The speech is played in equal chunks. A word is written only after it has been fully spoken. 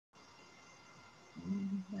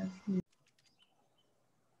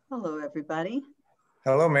Hello, everybody.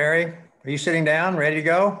 Hello, Mary. Are you sitting down, ready to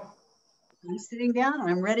go? I'm sitting down.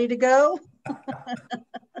 I'm ready to go.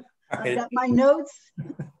 I've got my notes.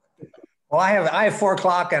 Well, I have 4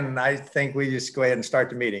 o'clock, and I think we just go ahead and start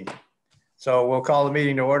the meeting. So we'll call the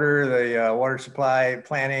meeting to order, the Water Supply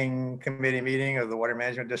Planning Committee meeting of the Water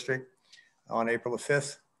Management District on April the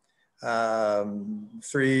 5th.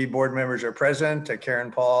 3 board members are present,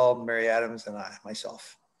 Karen Paul, Mary Adams, and I,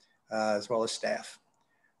 myself, as well as staff.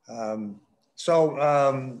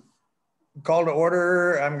 Call to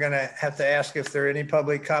order. I'm going to have to ask if there are any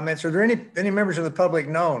public comments. Are there any members of the public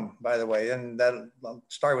known, by the way? And I'll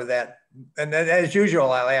start with that. And then, as usual,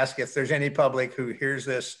 I'll ask if there's any public who hears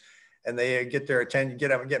this and they get their attention,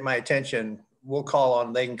 get my attention. We'll call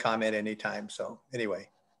on, they can comment anytime. So anyway,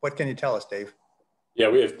 what can you tell us, Dave? Yeah,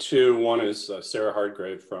 we have 2. One is Sarah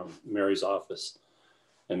Hardgrave from Mary's office,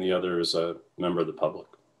 and the other is a member of the public.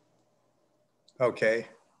 Okay.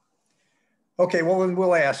 Okay, well,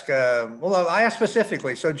 we'll ask, I asked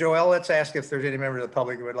specifically. So Joelle, let's ask if there's any member of the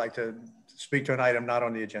public who would like to speak to an item not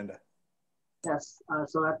on the agenda. Yes,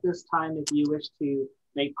 so at this time, if you wish to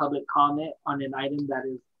make public comment on an item that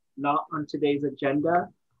is not on today's agenda,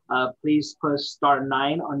 please push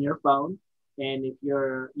 *9 on your phone. And if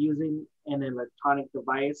you're using an electronic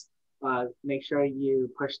device, make sure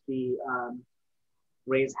you push the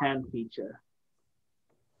raise hand feature.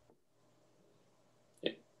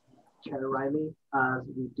 Chair Riley,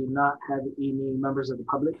 we do not have any members of the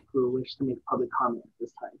public who wish to make public comment at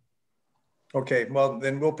this time. Okay, well,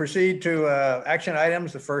 then we'll proceed to action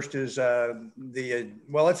items. The first is well,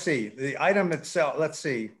 let's see, the item itself. Let's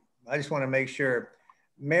see, I just want to make sure.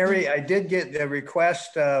 Mary, I did get the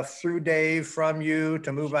request through Dave from you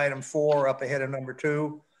to move item 4 up ahead of number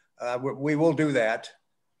 2. We will do that.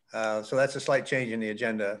 So that's a slight change in the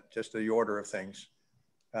agenda, just the order of things.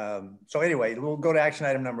 So anyway, we'll go to action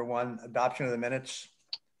item number 1, adoption of the minutes.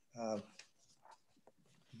 Is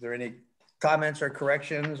there any comments or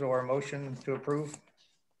corrections or motion to approve?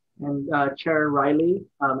 And Chair Riley,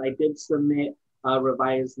 I did submit a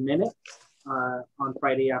revised minute on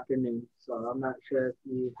Friday afternoon. So I'm not sure if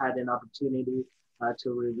you had an opportunity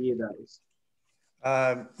to review those.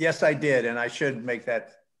 Yes, I did. And I should make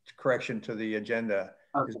that correction to the agenda.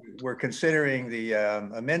 Okay. We're considering the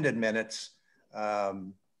amended minutes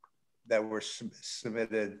that were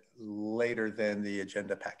submitted later than the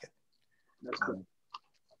agenda packet. That's good.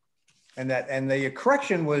 And the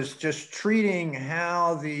correction was just treating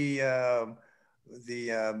how the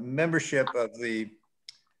membership of the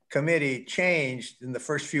committee changed in the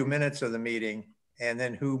first few minutes of the meeting, and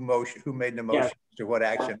then who made the motion to what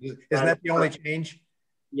action. Isn't that the only change?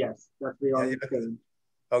 Yes, that's the only change.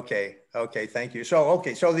 Okay, thank you. So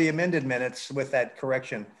the amended minutes with that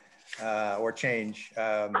correction or change.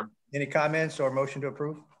 Any comments or motion to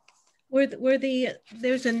approve?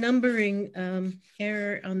 There's a numbering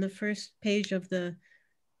error on the first page of the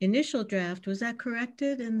initial draft. Was that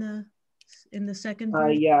corrected in the second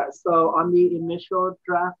page? Yeah, so on the initial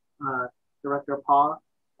draft, Director Paul,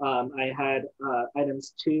 I had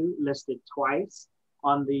items 2 listed twice.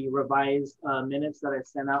 On the revised minutes that I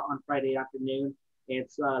sent out on Friday afternoon,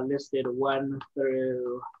 it's listed 1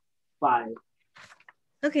 through 5.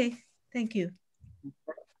 Okay, thank you.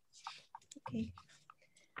 Okay.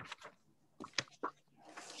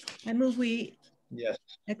 I move we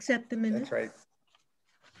accept the minutes. That's right.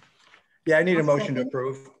 Yeah, I need a motion to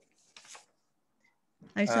approve.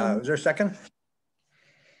 Is there a second?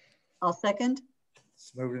 I'll second.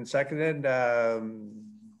 It's moved and seconded.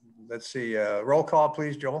 Let's see, roll call,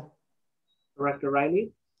 please, Joel. Director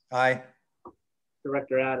Riley? Aye.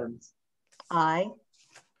 Director Adams? Aye.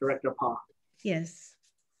 Director Paul? Yes.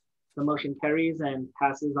 The motion carries and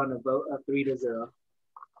passes on a vote of 3-0.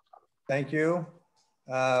 Thank you.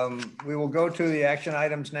 We will go to the action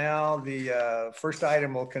items now. The first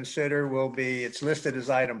item we'll consider will be, it's listed as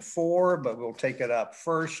item 4, but we'll take it up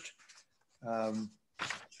first. And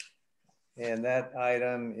that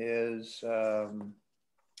item is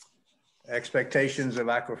expectations of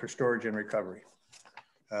aquifer storage and recovery.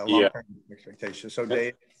 Long-term expectations. So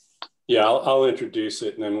Dave. Yeah, I'll introduce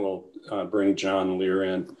it and then we'll bring John Lear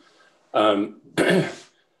in.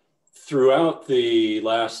 Throughout the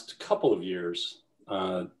last couple of years,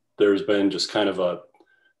 there's been just kind of a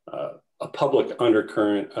public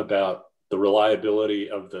undercurrent about the reliability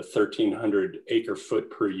of the 1,300 acre foot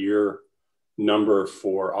per year number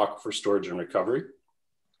for aquifer storage and recovery.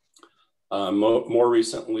 More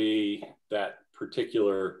recently, that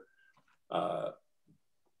particular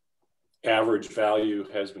average value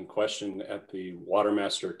has been questioned at the Water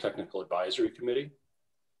Master Technical Advisory Committee.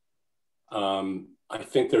 I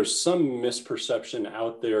think there's some misperception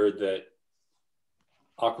out there that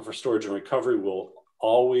aquifer storage and recovery will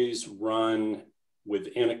always run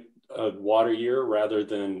within a water year rather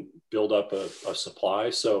than build up a supply.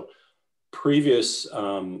 So previous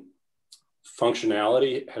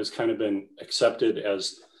functionality has kind of been accepted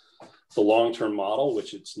as the long-term model,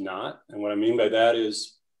 which it's not. And what I mean by that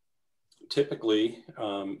is typically,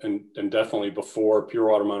 and definitely before Pure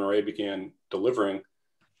Water Monterey began delivering,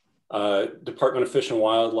 Department of Fish and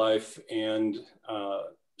Wildlife and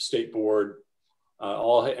State Board,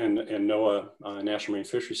 and NOAA, National Marine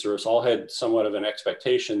Fisheries Service, all had somewhat of an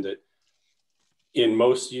expectation that in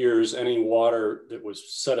most years, any water that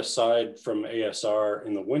was set aside from ASR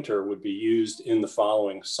in the winter would be used in the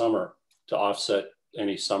following summer to offset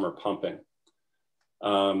any summer pumping.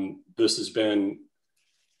 This has been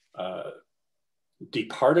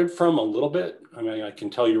departed from a little bit. I mean, I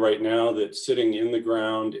can tell you right now that sitting in the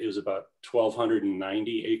ground is about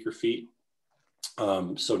 1,290 acre feet.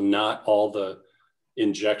 So not all the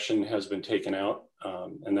injection has been taken out.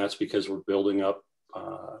 And that's because we're building up,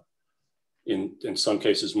 in some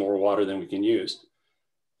cases, more water than we can use.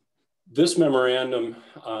 This memorandum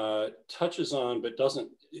touches on, but doesn't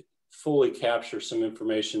fully capture some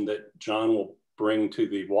information that John will bring to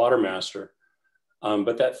the water master.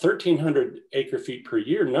 But that 1,300 acre feet per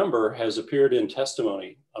year number has appeared in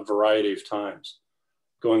testimony a variety of times,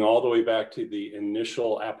 going all the way back to the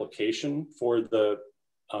initial application for the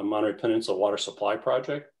Monterey Peninsula Water Supply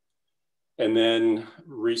Project, and then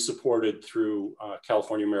re-supported through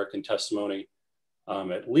California American testimony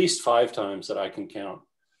at least 5 times that I can count,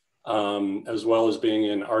 as well as being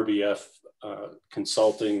in RBF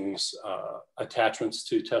Consulting's attachments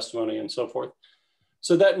to testimony and so forth.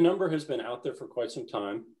 So that number has been out there for quite some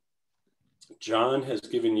time. John has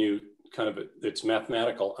given you kind of its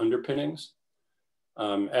mathematical underpinnings.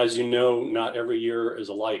 As you know, not every year is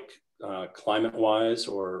alike, climate-wise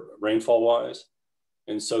or rainfall-wise.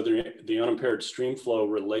 And so the unimpaired stream flow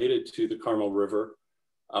related to the Carmel River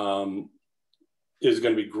is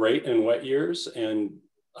going to be great in wet years and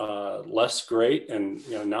less great and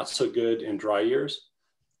not so good in dry years.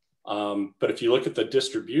 But if you look at the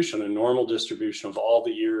distribution, a normal distribution of all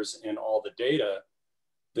the years and all the data,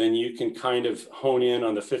 then you can kind of hone in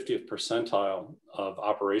on the 50th percentile of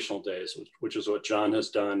operational days, which is what John has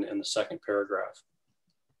done in the second paragraph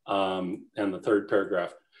and the third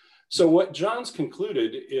paragraph. So what John's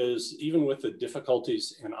concluded is, even with the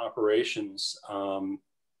difficulties in operations,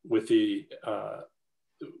 with the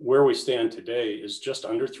where we stand today is just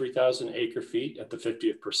under 3,000 acre feet at the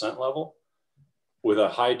 50th percent level, with a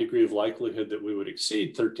high degree of likelihood that we would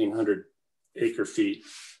exceed 1,300 acre feet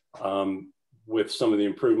with some of the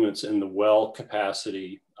improvements in the well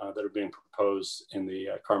capacity that are being proposed in the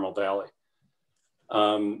Carmel Valley.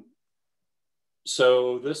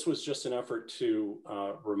 So this was just an effort to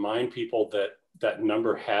remind people that that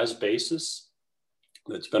number has basis,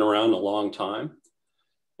 that's been around a long time.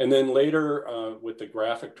 And then later with the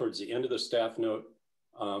graphic towards the end of the staff note,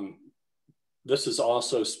 this is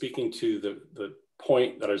also speaking to the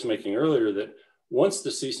point that I was making earlier, that once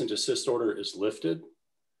the cease and desist order is lifted,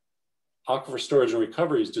 aquifer storage and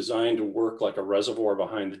recovery is designed to work like a reservoir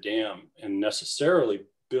behind the dam and necessarily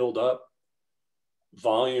build up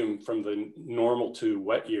volume from the normal to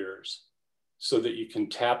wet years so that you can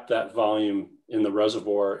tap that volume in the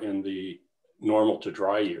reservoir in the normal to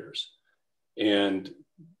dry years. And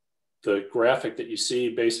the graphic that you see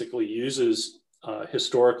basically uses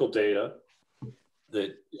historical data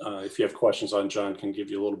that if you have questions on, John can give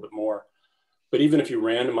you a little bit more. But even if you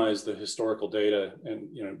randomize the historical data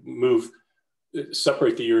and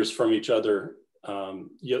separate the years from each other,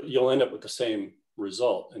 you'll end up with the same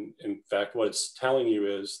result. And in fact, what it's telling you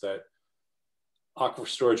is that aquifer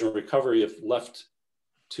storage and recovery, if left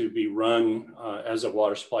to be run as a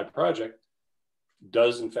water supply project,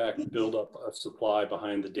 does in fact build up a supply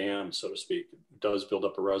behind the dam, so to speak. It does build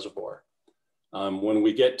up a reservoir. When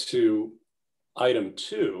we get to item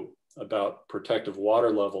 2 about protective water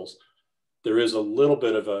levels, there is a little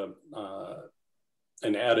bit of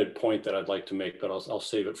an added point that I'd like to make, but I'll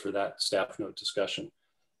save it for that staff note discussion.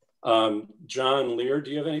 John Lear,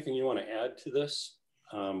 do you have anything you want to add to this?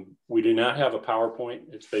 We do not have a PowerPoint.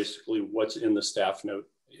 It's basically what's in the staff note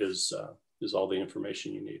is all the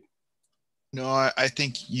information you need. No, I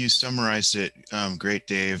think you summarized it great,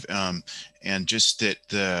 Dave. And just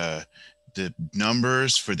that the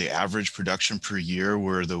numbers for the average production per year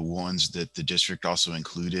were the ones that the district also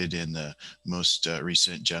included in the most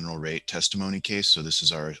recent general rate testimony case. So this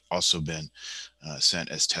has also been sent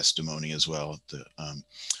as testimony as well,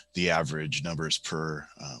 the average numbers per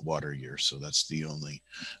water year. So that's the only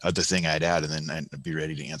other thing I'd add, and then I'd be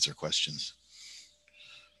ready to answer questions.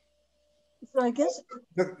 So I guess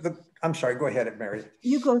I'm sorry, go ahead, Mary.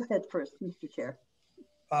 You go ahead first, Mr. Chair.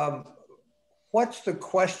 What's the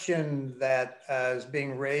question that is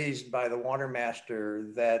being raised by the water master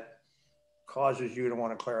that causes you to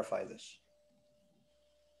want to clarify this?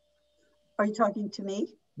 Are you talking to me?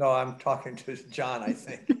 No, I'm talking to John, I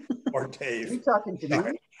think, or Dave. You're talking to me.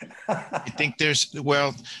 I think there's,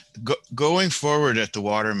 well, going forward at the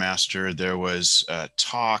water master, there was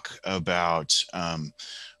talk about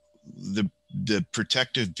the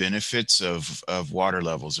protective benefits of water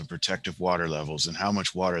levels and protective water levels and how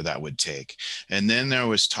much water that would take. And then there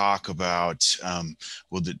was talk about,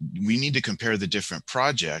 well, we need to compare the different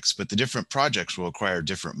projects, but the different projects will require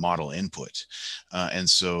different model input. And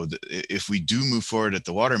so if we do move forward at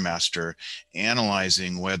the water master,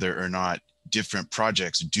 analyzing whether or not different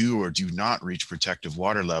projects do or do not reach protective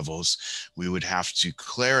water levels, we would have to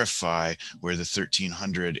clarify where the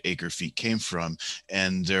 1,300 acre feet came from.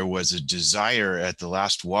 And there was a desire at the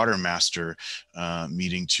last water master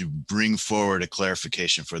meeting to bring forward a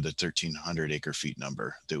clarification for the 1,300 acre feet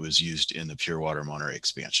number that was used in the Pure Water Monterey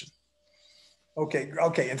expansion. Okay,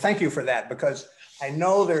 and thank you for that, because I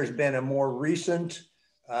know there's been a more recent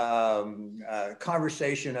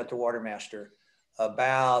conversation at the water master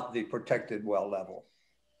about the protected well level.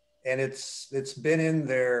 And it's been in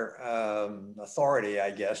their authority,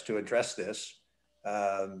 I guess, to address this.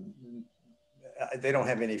 They don't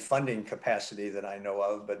have any funding capacity that I know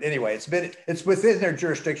of, but anyway, it's within their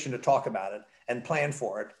jurisdiction to talk about it and plan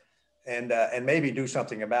for it and maybe do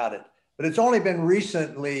something about it. But it's only been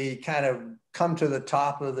recently kind of come to the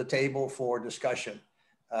top of the table for discussion,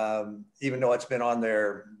 even though it's been on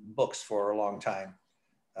their books for a long time.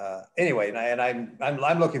 Anyway, and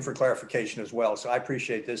I'm looking for clarification as well. So I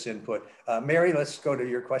appreciate this input. Mary, let's go to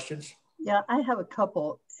your questions. Yeah, I have a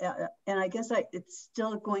couple, and I guess it's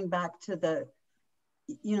still going back to the,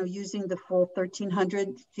 using the full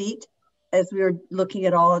 1,300 feet as we were looking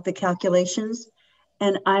at all of the calculations.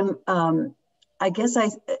 And I guess I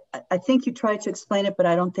think you tried to explain it, but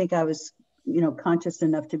I don't think I was, conscious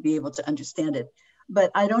enough to be able to understand it. But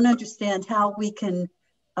I don't understand how we can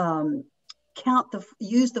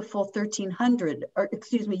use the full 1,300, or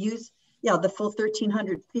excuse me, the full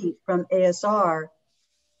 1,300 feet from ASR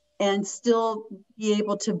and still be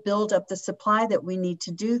able to build up the supply that we need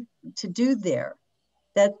to do there.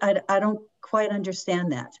 That I don't quite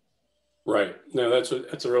understand that. Right. No, that's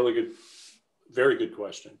a really good, very good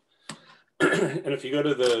question. And if you go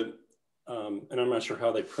to the, and I'm not sure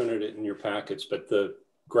how they printed it in your packets, but the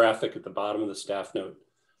graphic at the bottom of the staff note,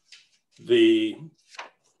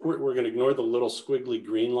 we're going to ignore the little squiggly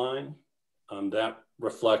green line. That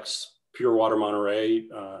reflects Pure Water Monterey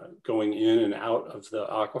going in and out of the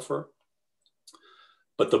aquifer.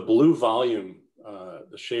 But the blue volume,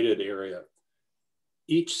 the shaded area,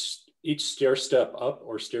 each stair step up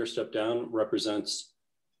or stair step down represents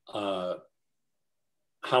how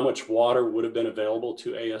much water would have been available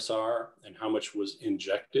to ASR and how much was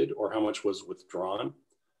injected or how much was withdrawn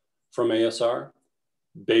from ASR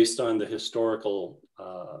based on the historical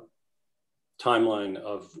timeline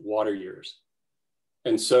of water years.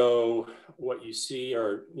 And so what you see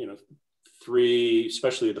are, three,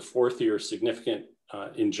 especially the fourth year, significant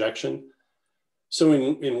injection. So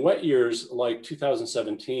in wet years like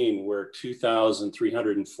 2017, where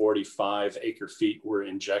 2,345 acre feet were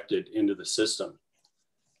injected into the system,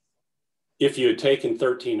 if you had taken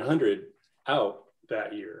 1,300 out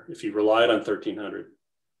that year, if you relied on 1,300,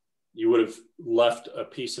 you would have left a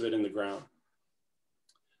piece of it in the ground.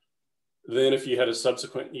 Then if you had a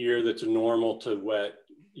subsequent year that's normal to wet,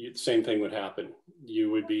 same thing would happen. You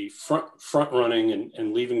would be front running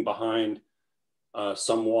and leaving behind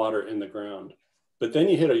some water in the ground. But then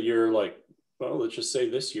you hit a year like, well, let's just say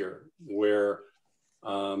this year, where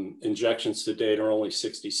injections to date are only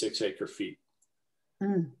 66 acre feet.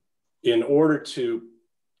 Mm. In order to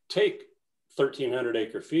take 1,300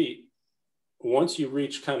 acre feet, once you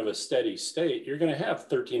reach kind of a steady state, you're going to have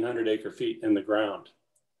 1,300 acre feet in the ground.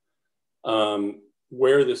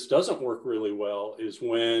 Where this doesn't work really well is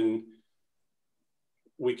when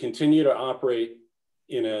we continue to operate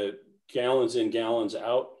in a gallons in, gallons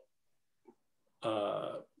out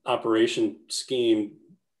operation scheme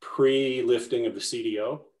pre-lifting of the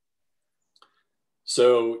CDO.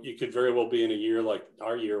 So you could very well be in a year like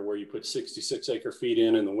our year where you put 66 acre feet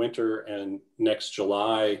in the winter, and next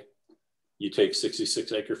July you take 66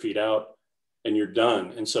 acre feet out and you're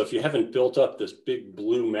done. And so if you haven't built up this big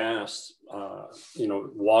blue mass,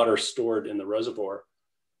 water stored in the reservoir,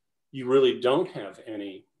 you really don't have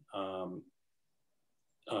any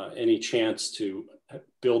chance to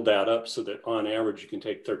build that up so that on average you can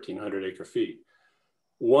take 1,300 acre feet.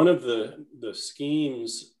 One of the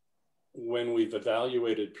schemes when we've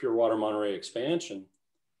evaluated Pure Water Monterey expansion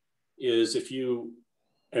is if you,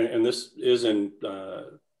 and this is in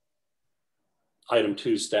item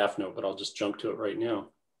 2 staff note, but I'll just jump to it right now.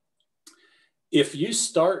 If you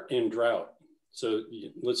start in drought, so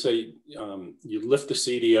let's say you lift the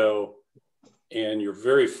CDO and your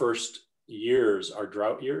very first years are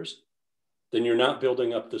drought years, then you're not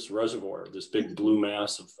building up this reservoir, this big blue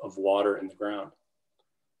mass of water in the ground.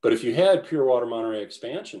 But if you had Pure Water Monterey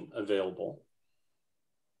expansion available,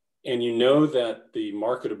 and you know that the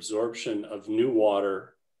market absorption of new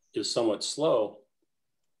water is somewhat slow,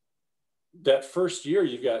 that first year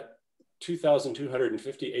you've got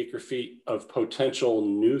 2,250 acre feet of potential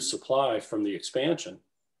new supply from the expansion.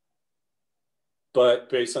 But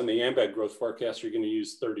based on the AMBAG growth forecast, you're going to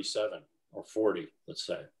use 37 or 40, let's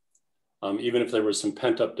say. Even if there was some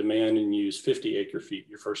pent up demand and you use 50 acre feet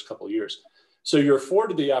your first couple of years. So you're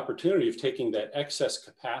afforded the opportunity of taking that excess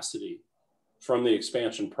capacity from the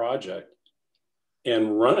expansion project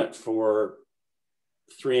and run it for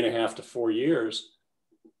 3.5 to 4 years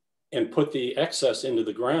and put the excess into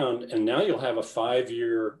the ground. And now you'll have a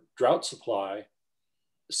 5-year drought supply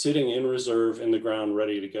sitting in reserve in the ground,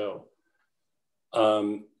 ready to go.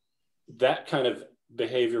 That kind of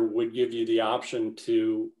behavior would give you the option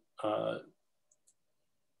to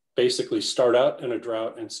basically start out in a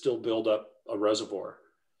drought and still build up a reservoir.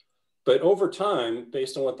 But over time,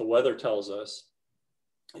 based on what the weather tells us,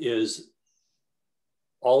 is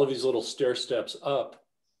all of these little stair steps up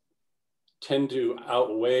tend to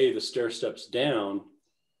outweigh the stair steps down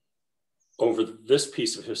over this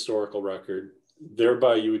piece of historical record.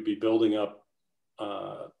 Thereby, you would be building up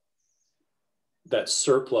that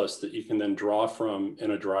surplus that you can then draw from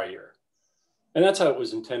in a dry year. And that's how it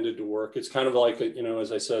was intended to work. It's kind of like,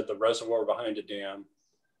 as I said, the reservoir behind a dam.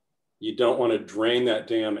 You don't want to drain that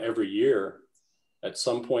dam every year. At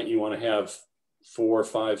some point, you want to have 4,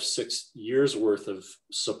 5, 6 years worth of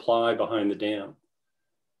supply behind the dam.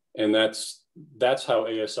 And that's how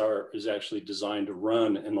ASR is actually designed to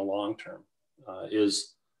run in the long term,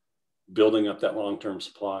 is building up that long-term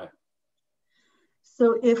supply.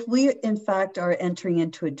 So if we, in fact, are entering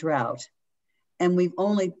into a drought and we've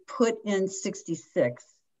only put in 66,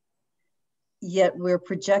 yet we're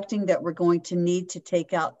projecting that we're going to need to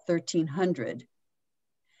take out 1,300,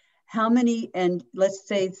 how many, and let's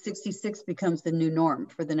say 66 becomes the new norm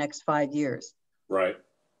for the next 5 years. Right.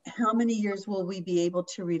 How many years will we be able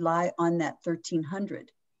to rely on that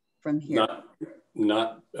 1,300 from here?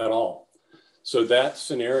 Not at all. So that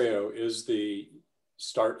scenario is the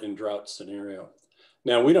start in drought scenario.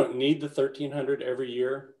 Now, we don't need the 1,300 every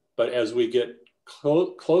year, but as we get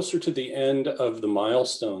closer to the end of the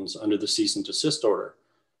milestones under the cease and desist order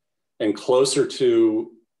and closer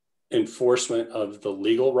to enforcement of the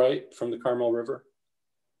legal right from the Carmel River,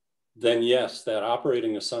 then yes, that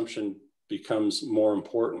operating assumption becomes more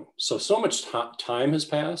important. So much time has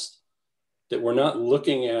passed that we're not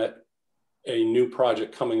looking at a new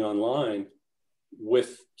project coming online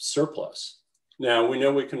with surplus. Now, we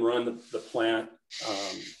know we can run the plant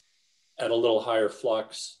at a little higher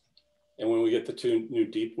flux. And when we get the 2 new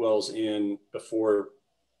deep wells in before,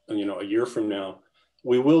 a year from now,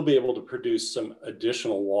 we will be able to produce some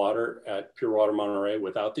additional water at Pure Water Monterey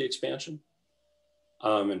without the expansion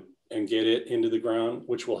and get it into the ground,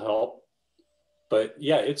 which will help. But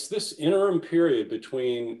yeah, it's this interim period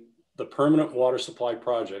between the permanent water supply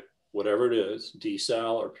project, whatever it is,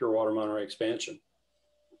 desal or Pure Water Monterey expansion,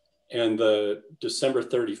 and the December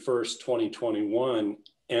 31st, 2021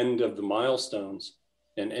 end of the milestones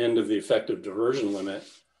and end of the effective diversion limit,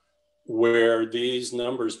 where these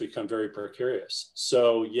numbers become very precarious.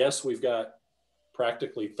 So yes, we've got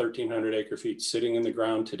practically 1,300 acre feet sitting in the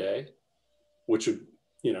ground today, which would,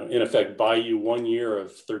 in effect, buy you 1 year of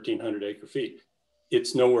 1,300 acre feet.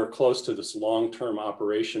 It's nowhere close to this long-term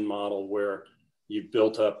operation model where you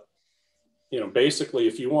built up, basically,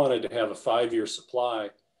 if you wanted to have a 5-year supply,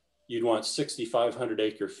 you'd want 6,500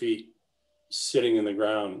 acre feet sitting in the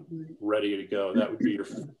ground ready to go. That would be your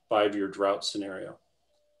 5-year drought scenario.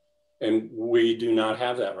 And we do not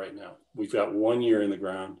have that right now. We've got 1 year in the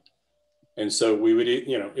ground. And so we would,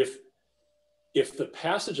 if the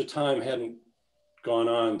passage of time hadn't gone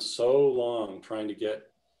on so long trying to get,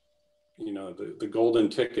 you know, the golden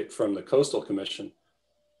ticket from the Coastal Commission.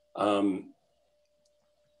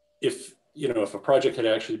 If, you know, if a project had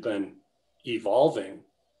actually been evolving,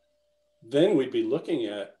 then we'd be looking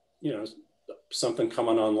at, you know, something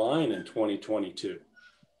coming online in 2022,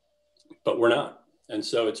 but we're not. And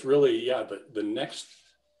so it's really, yeah, the next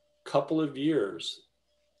couple of years,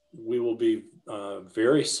 we will be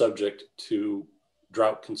very subject to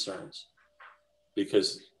drought concerns,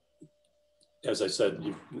 because as I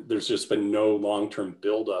said, there's just been no long-term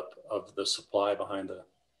buildup of the supply behind the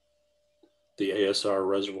ASR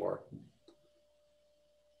reservoir.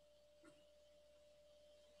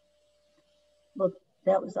 Well,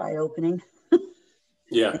 that was eye-opening.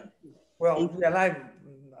 Yeah. Well, and I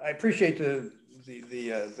appreciate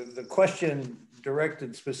the question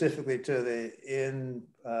directed specifically to the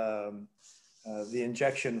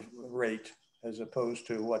injection rate, as opposed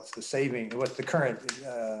to what's the current,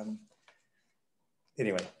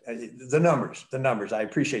 anyway, the numbers, I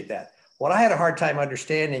appreciate that. What I had a hard time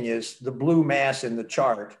understanding is the blue mass in the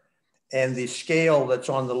chart and the scale that's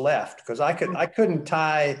on the left, because I couldn't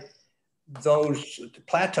tie those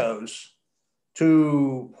plateaus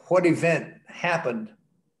to what event happened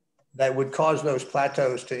that would cause those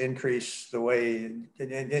plateaus to increase the way,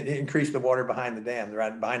 increase the water behind the dam,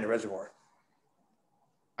 behind the reservoir.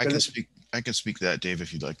 I can speak to that, Dave,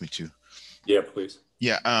 if you'd like me to. Yeah, please.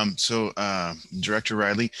 Yeah. So Director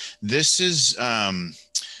Riley, this is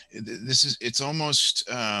it's almost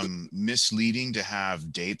misleading to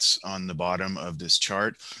have dates on the bottom of this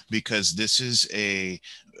chart, because this is a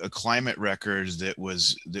climate record that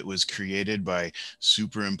was created by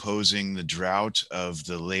superimposing the drought of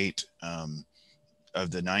the late of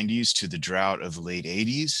the 90s to the drought of the late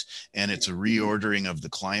 80s, and it's a reordering of the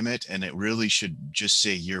climate, and it really should just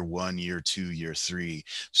say year 1, year 2, year 3.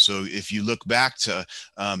 So if you look back to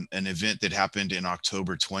an event that happened in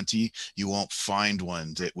October 20, you won't find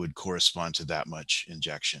one that would correspond to that much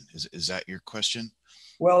injection. Is that your question?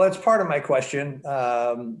 Well, that's part of my question,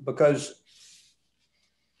 because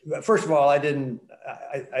first of all, I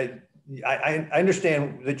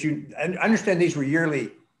understand that I understand these were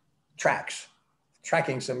yearly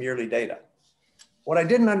tracking some yearly data. What I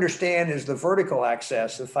didn't understand is the vertical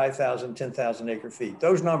access of 5,000, 10,000 acre feet.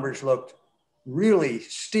 Those numbers looked really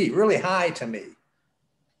steep, really high to me.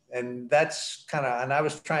 And that's kind of, and I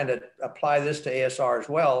was trying to apply this to ASR as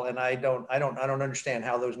well. And I don't understand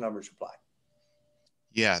how those numbers apply.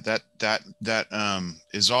 Yeah, that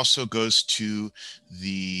is also goes to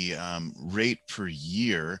the rate per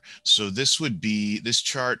year. So this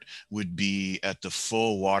chart would be at the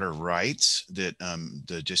full water rights that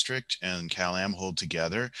the district and CalAm hold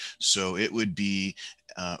together. So it would be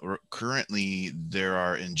currently there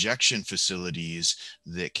are injection facilities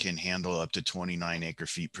that can handle up to 29 acre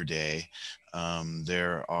feet per day.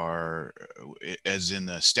 There are, as in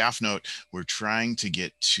the staff note, we're trying to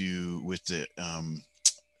get to, with the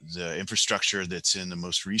infrastructure that's in the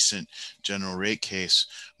most recent general rate case,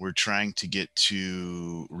 we're trying to get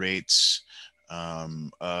to rates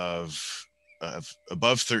of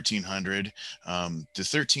above 1,300. The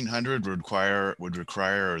 1,300 would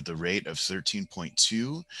require the rate of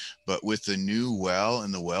 13.2, but with the new well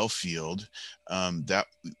in the well field, that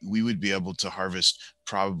we would be able to harvest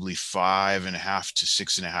probably 5.5 to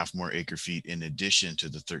 6.5 more acre feet in addition to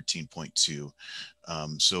the 13.2.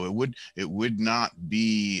 So it would not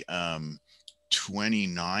be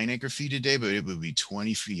 29 acre feet a day, but it would be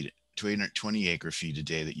 20 acre feet a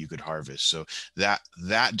day that you could harvest. So that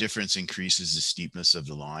difference increases the steepness of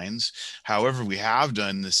the lines. However, we have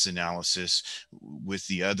done this analysis with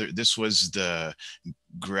this was the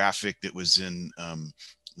graphic that was in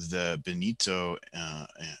the Benito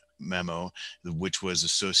memo, which was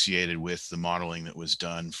associated with the modeling that was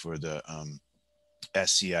done for the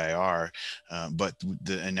SCIR, but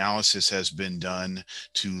the analysis has been done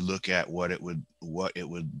to look at what it would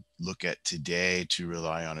look at today to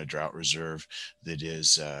rely on a drought reserve that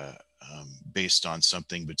is based on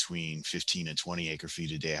something between 15 and 20 acre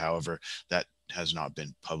feet a day. However, that has not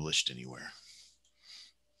been published anywhere.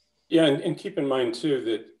 Yeah, and keep in mind too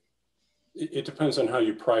that it depends on how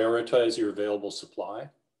you prioritize your available supply.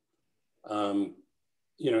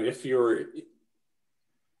 You know, if you're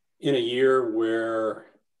in a year where,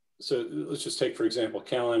 so let's just take, for example,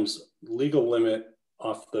 CalAm's legal limit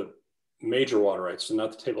off the major water rights, so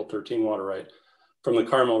not the Table 13 water right, from the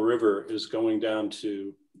Carmel River is going down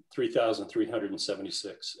to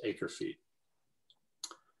 3,376 acre feet.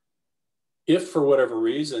 If for whatever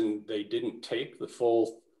reason they didn't take the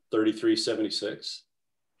full 3,376,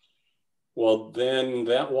 well, then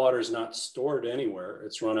that water is not stored anywhere.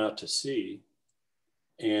 It's run out to sea.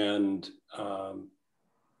 and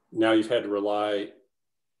now you've had to rely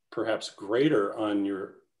perhaps greater on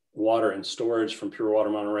your water and storage from Pure Water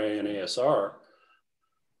Monterey and ASR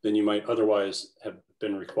than you might otherwise have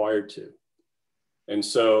been required to. And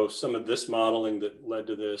so some of this modeling that led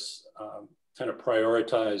to this kind of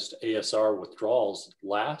prioritized ASR withdrawals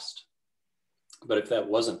last. But if that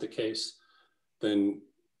wasn't the case, then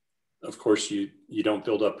of course you don't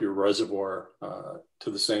build up your reservoir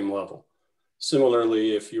to the same level.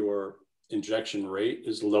 Similarly, if your injection rate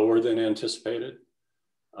is lower than anticipated,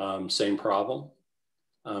 same problem.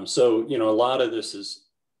 So, you know, a lot of this is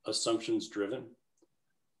assumptions driven,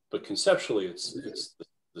 but conceptually it's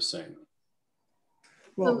the same.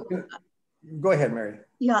 Well, go ahead, Mary.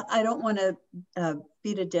 Yeah, I don't want to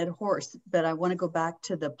beat a dead horse, but I want to go back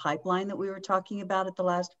to the pipeline that we were talking about at the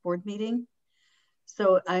last board meeting.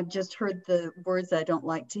 So I've just heard the words I don't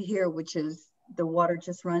like to hear, which is the water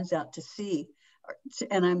just runs out to sea.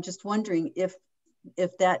 And I'm just wondering if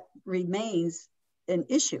that remains an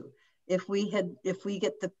issue. If we get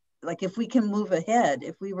the, like, if we can move ahead,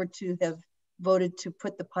 if we were to have voted to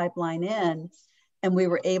put the pipeline in and we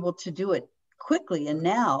were able to do it quickly and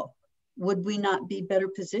now, would we not be better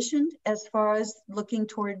positioned as far as looking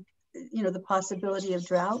toward, you know, the possibility of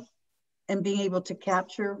drought and being able to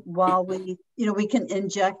capture while we, you know, we can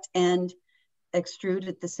inject and extrude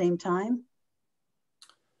at the same time?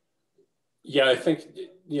 Yeah, I think,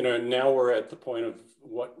 you know, now we're at the point of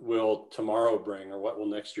what will tomorrow bring or what will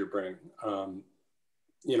next year bring.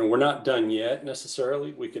 You know, we're not done yet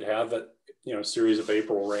necessarily. We could have a, you know, series of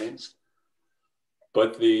April rains,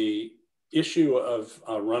 but the issue of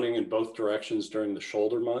running in both directions during the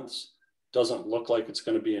shoulder months doesn't look like it's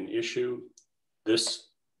going to be an issue this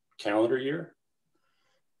calendar year.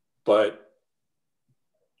 But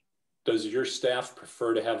does your staff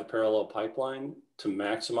prefer to have a parallel pipeline to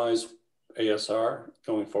maximize ASR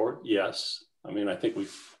going forward? Yes. I mean, I think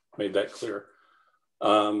we've made that clear.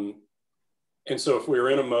 And so if we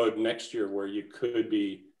were in a mode next year where you could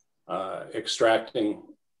be extracting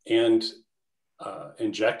and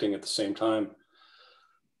injecting at the same time,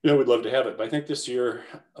 you know, we'd love to have it. But I think this year,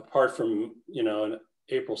 apart from, you know, an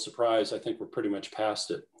April surprise, I think we're pretty much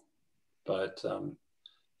past it. But,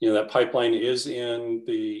 you know, that pipeline is in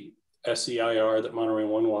the SEIR that Monterey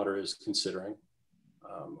One Water is considering,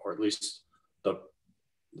 or at least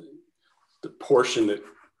the portion that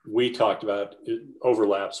we talked about, it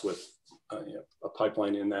overlaps with you know, a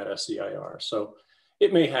pipeline in that SEIR. So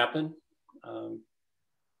it may happen.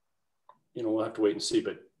 You know, we'll have to wait and see,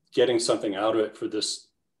 but getting something out of it for this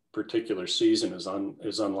particular season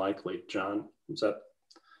is unlikely. John, is that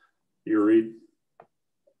your read?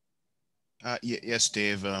 Yes,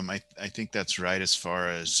 Dave. I think that's right as far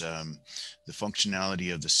as the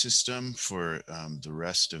functionality of the system for the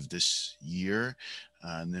rest of this year.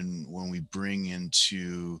 And then when we bring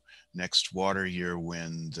into next water year,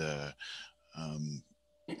 when the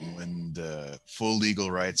full legal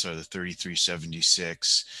rights are the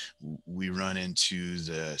 3376, we run into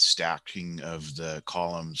the stacking of the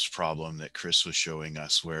columns problem that Chris was showing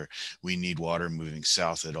us, where we need water moving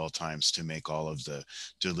south at all times to make all of the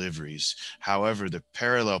deliveries. However, the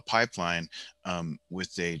parallel pipeline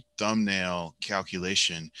with a thumbnail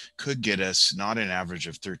calculation could get us not an average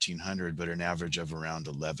of 1,300, but an average of around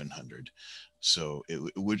 1,100. So it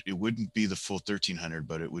wouldn't be the full 1,300,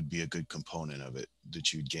 but it would be a good component of it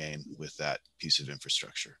that you'd gain with that piece of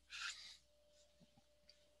infrastructure.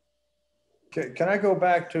 Okay, can I go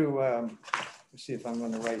back to, let's see if I'm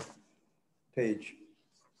on the right page.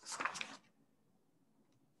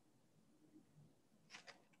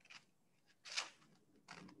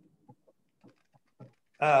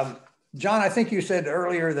 John, I think you said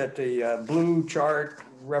earlier that the blue chart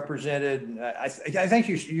represented, I think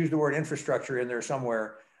you used the word infrastructure in there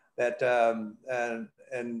somewhere, that,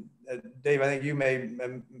 and Dave, I think you may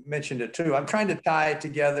have mentioned it too. I'm trying to tie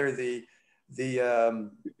together at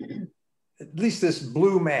least this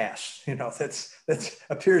blue mass, you know, that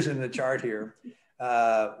appears in the chart here,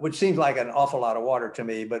 which seems like an awful lot of water to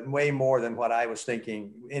me, but way more than what I was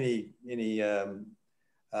thinking any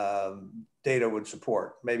data would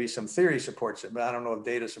support. Maybe some theory supports it, but I don't know if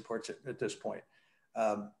data supports it at this point.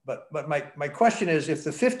 But my question is, if the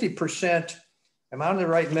 50%, am I on the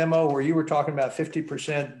right memo where you were talking about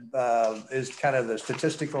 50% is kind of the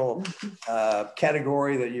statistical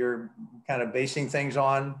category that you're kind of basing things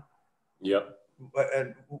on? Yep.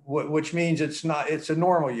 Which means it's a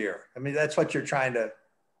normal year. I mean, that's what you're trying to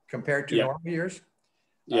compare to, normal years?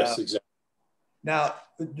 Yes, exactly. Now,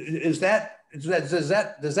 does that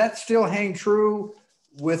still hang true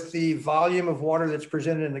with the volume of water that's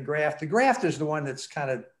presented in the graph? The graph is the one that's kind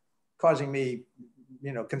of causing me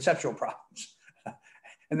conceptual problems.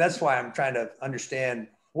 And that's why I'm trying to understand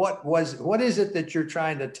what is it that you're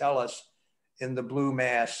trying to tell us in the blue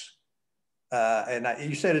mass?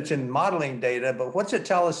 You said it's in modeling data, but what's it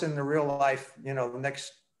tell us in the real life, the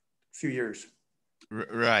next few years?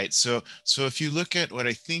 Right. So if you look at what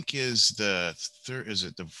I think is the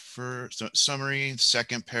first summary,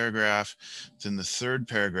 second paragraph, then the third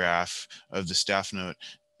paragraph of the staff note,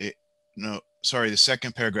 the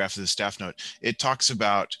second paragraph of the staff note, it talks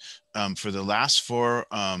about for the last 4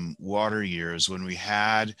 water years, when we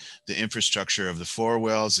had the infrastructure of the 4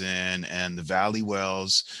 wells in and the valley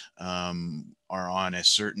wells are on a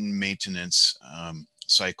certain maintenance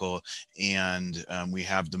cycle, and we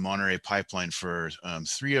have the Monterey pipeline for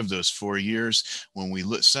 3 of those 4 years. When we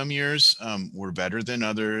look, some years were better than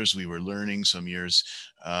others. We were learning. Some years,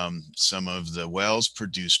 some of the wells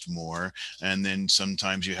produced more, and then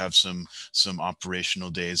sometimes you have some operational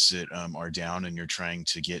days that are down, and you're trying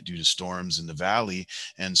to get due to storms in the valley.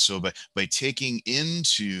 And so, by taking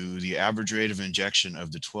into the average rate of injection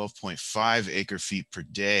of the 12.5 acre feet per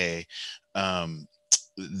day,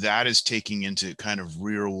 that is taking into kind of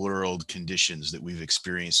real world conditions that we've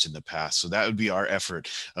experienced in the past. So that would be our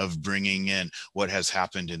effort of bringing in what has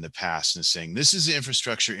happened in the past and saying, this is the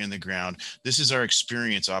infrastructure in the ground. This is our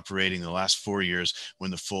experience operating the last 4 years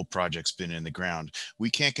when the full project's been in the ground.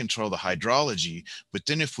 We can't control the hydrology, but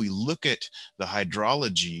then if we look at the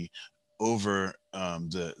hydrology over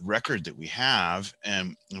the record that we have,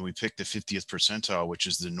 and we pick the 50th percentile, which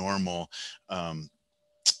is the normal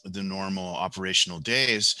operational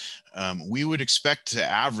days, we would expect to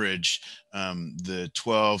average the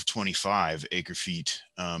 1225 acre feet.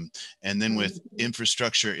 And then with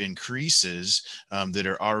infrastructure increases that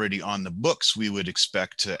are already on the books, we would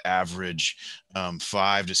expect to average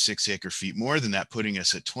 5 to 6 acre feet more than that, putting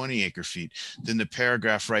us at 20 acre feet. Then the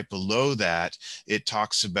paragraph right below that, it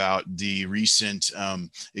talks about the recent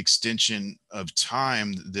extension of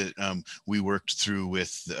time that we worked through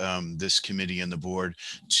with this committee and the board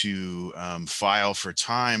to file for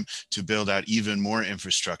time to build out even more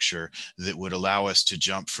infrastructure that would allow us to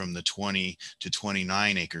jump from the 20 to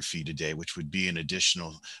 29 acre feet a day, which would be an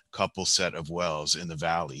additional couple set of wells in the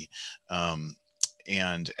valley.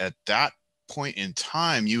 And at that point in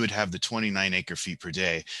time, you would have the 29 acre feet per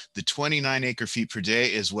day. The 29 acre feet per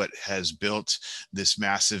day is what has built this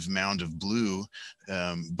massive mound of blue,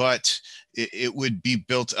 but it would be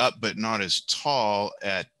built up, but not as tall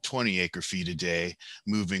at 20 acre feet a day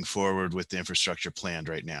moving forward with the infrastructure planned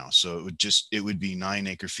right now. So it would be 9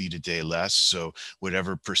 acre feet a day less. So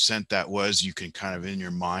whatever percent that was, you can kind of in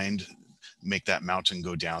your mind make that mountain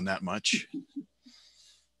go down that much.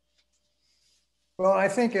 Well, I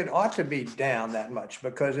think it ought to be down that much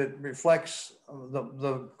because it reflects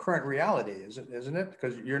the current reality, isn't it?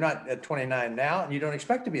 Because you're not at 29 now, and you don't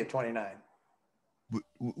expect to be at 29.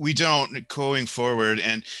 We don't going forward,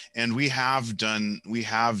 and we have done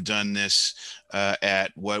this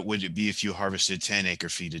at what would it be if you harvested 10 acre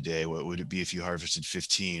feet a day? What would it be if you harvested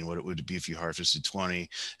 15? What would it be if you harvested 20,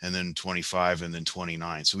 and then 25, and then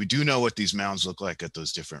 29? So we do know what these mounds look like at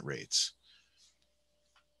those different rates.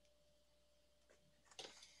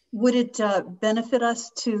 Would it benefit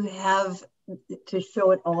us to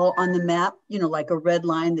show it all on the map, like a red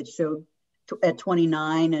line that showed at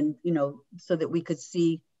 29 and, so that we could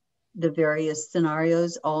see the various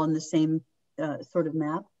scenarios all in the same sort of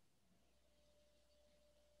map?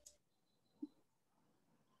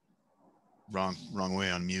 Wrong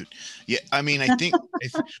way on mute. Yeah, I mean, I think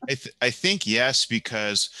I think yes,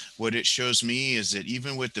 because what it shows me is that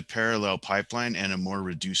even with the parallel pipeline and a more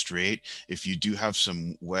reduced rate, if you do have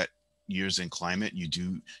some wet years in climate, you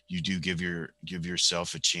do give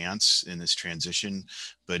yourself a chance in this transition.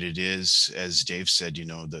 But it is, as Dave said,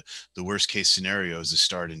 the worst case scenario is the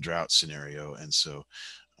start and drought scenario, and so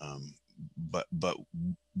but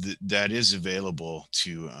that is available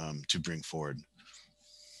to bring forward.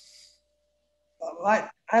 I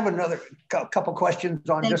have another couple questions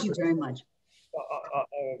on Thank you very much.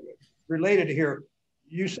 Related here.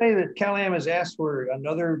 You say that Cal-Am has asked for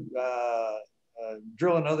another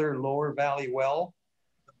drill another lower valley well.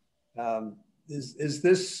 Is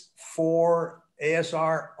this for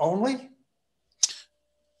ASR only?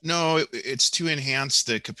 No, it's to enhance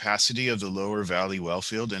the capacity of the lower valley well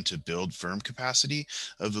field and to build firm capacity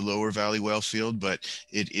of the lower valley well field, but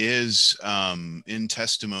it is in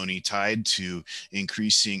testimony tied to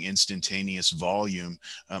increasing instantaneous volume.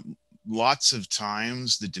 Lots of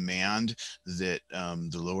times the demand that the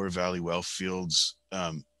lower valley well fields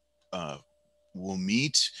will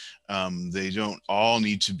meet. They don't all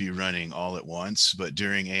need to be running all at once, but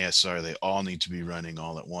during ASR, they all need to be running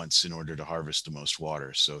all at once in order to harvest the most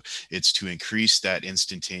water. So it's to increase that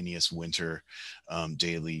instantaneous winter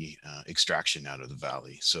daily extraction out of the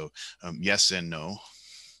valley. So yes and no.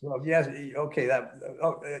 Well, yes, okay.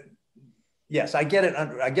 Yes, I get it.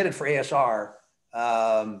 I get it for ASR.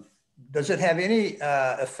 Does it have any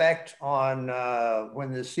effect on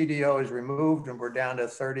when the CDO is removed and we're down to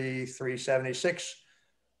 3376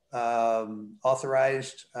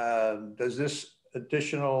 authorized? Does this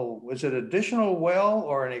additional, was it additional well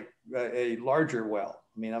or a larger well?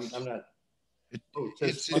 I mean, I'm not.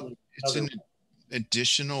 It's an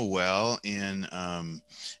additional well in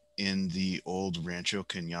the old Rancho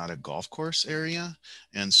Cañada golf course area.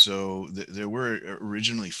 And so there were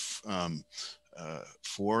originally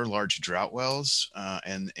 4 large drought wells,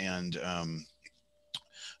 and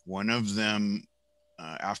one of them,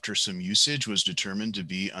 after some usage, was determined to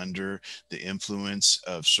be under the influence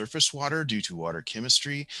of surface water due to water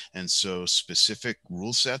chemistry. And so specific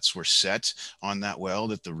rule sets were set on that well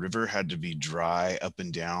that the river had to be dry up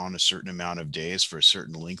and down a certain amount of days for a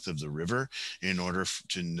certain length of the river in order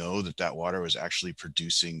to know that that water was actually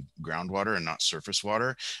producing groundwater and not surface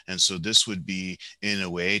water. And so this would be in a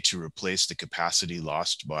way to replace the capacity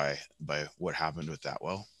lost by what happened with that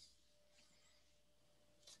well.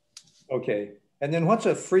 Okay. And then what's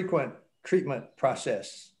a frequent treatment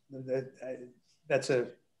process? That's a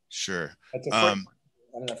sure. That's a I'm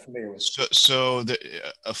not familiar with. So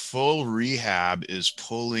a full rehab is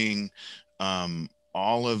pulling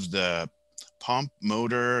all of the pump,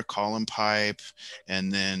 motor, column pipe,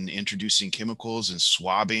 and then introducing chemicals and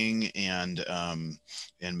swabbing and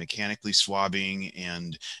mechanically swabbing.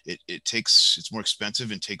 And it's more expensive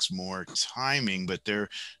and takes more timing, but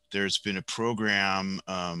there's been a program.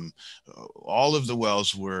 All of the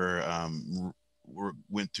wells went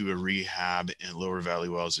through a rehab in Lower Valley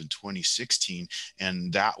wells in 2016,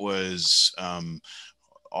 and that was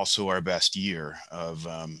also our best year of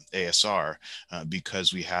ASR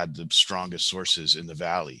because we had the strongest sources in the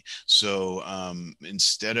valley. So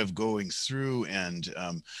instead of going through and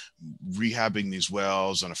rehabbing these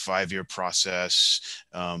wells on a 5-year process,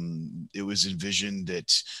 it was envisioned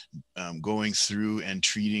that going through and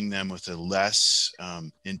treating them with a less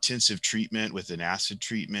intensive treatment, with an acid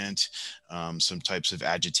treatment, some types of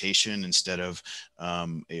agitation instead of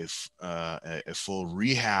a full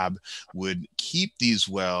rehab would keep these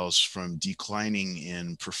wells from declining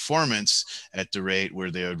in performance at the rate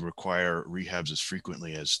where they would require rehabs as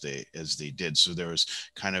frequently as they did. So there was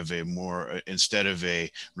kind of a more, instead of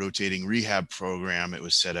a rotating rehab program, it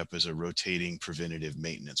was set up as a rotating preventative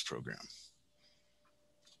maintenance program.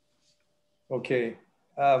 Okay.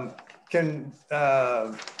 Are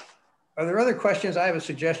there other questions? I have a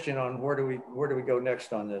suggestion on where do we go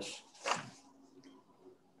next on this.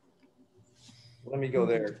 Let me go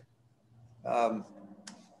there.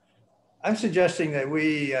 I'm suggesting that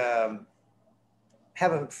we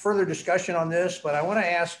have a further discussion on this, but I want to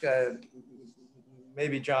ask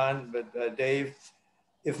maybe John, but Dave,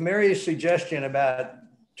 if Mary's suggestion about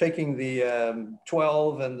taking the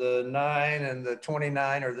 12 and the 9 and the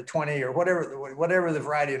 29 or the 20 or whatever the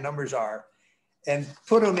variety of numbers are, and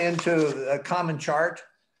put them into a common chart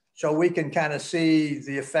so we can kind of see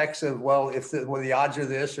the effects of, well, if the odds are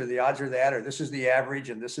this or the odds are that, or this is the average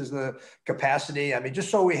and this is the capacity. I mean, just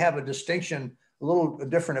so we have a distinction a little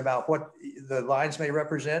different about what the lines may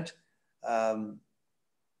represent.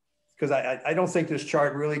 Because I don't think this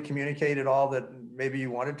chart really communicated all that maybe you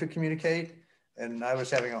wanted to communicate. And I was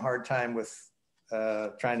having a hard time with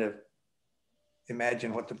trying to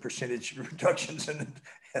imagine what the percentage reductions and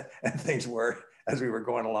things were as we were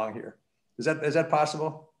going along here. Is that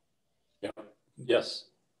possible? Yeah. Yes.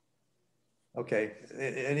 Okay.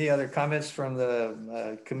 Any other comments from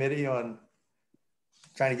the committee on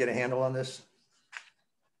trying to get a handle on this?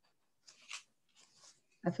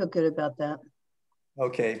 I feel good about that.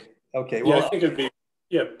 Okay. Okay. Well, yeah, I think it'd be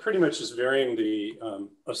pretty much just varying the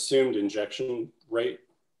assumed injection rate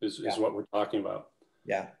is what we're talking about.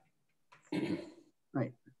 Yeah.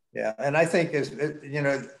 Right. Yeah, and I think you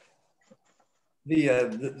know,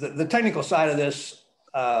 the technical side of this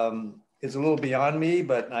is a little beyond me,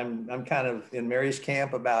 but I'm kind of in Mary's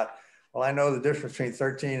camp about, well, I know the difference between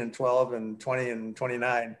 13 and 12 and 20 and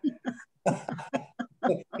 29.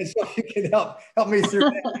 And so if you can help me through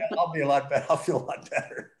that, I'll be a lot better. I'll feel a lot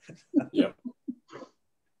better. Yep.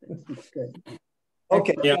 That's good.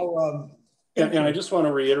 Okay. Yeah. So, and I just want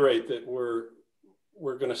to reiterate that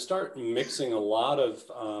we're going to start mixing a lot of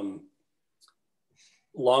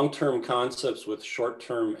long-term concepts with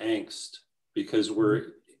short-term angst, because we're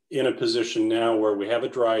in a position now where we have a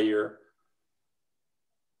dry year.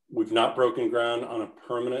 We've not broken ground on a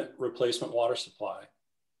permanent replacement water supply.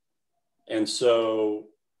 And so,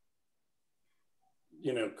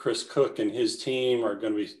 you know, Chris Cook and his team are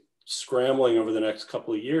going to be scrambling over the next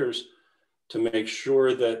couple of years to make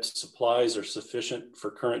sure that supplies are sufficient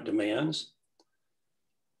for current demands.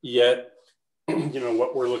 Yet, you know,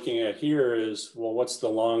 what we're looking at here is, well, what's the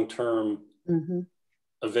long-term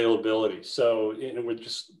availability? So, you know,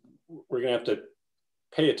 we're going to have to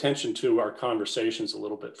pay attention to our conversations a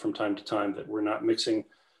little bit from time to time, that we're not mixing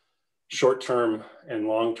short-term and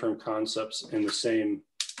long-term concepts in the same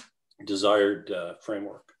desired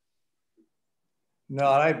framework. No,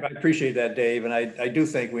 I appreciate that, Dave. And I do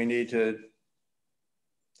think we need to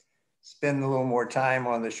spend a little more time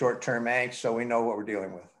on the short-term angst so we know what we're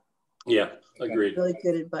dealing with. Yeah, agreed. Really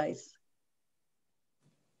good advice.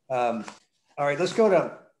 All right, let's go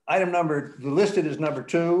to item listed as number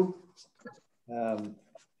 2,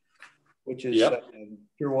 which is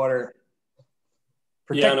pure water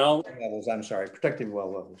protective levels. I'm sorry, protective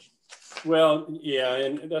well levels. Well, yeah,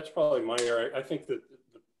 and that's probably my area. I think that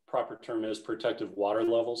the proper term is protective water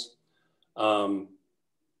levels. But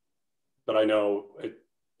I know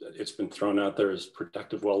it's been thrown out there as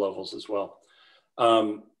protective well levels as well.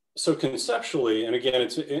 So conceptually, and again,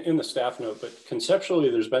 it's in the staff note, but conceptually,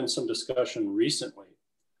 there's been some discussion recently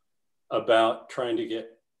about trying to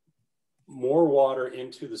get more water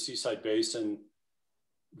into the Seaside Basin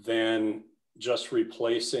than just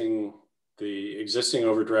replacing the existing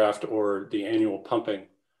overdraft or the annual pumping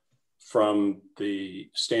from the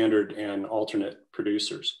standard and alternate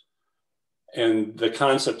producers. And the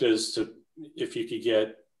concept is if you could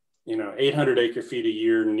get, you know, 800 acre feet a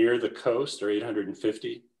year near the coast, or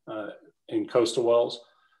 850 in coastal wells,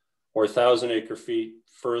 or 1,000 acre feet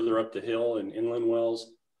further up the hill in inland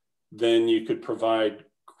wells, then you could provide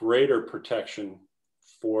greater protection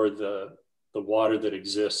for the water that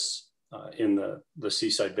exists in the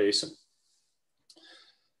Seaside Basin.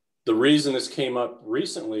 The reason this came up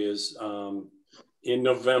recently is in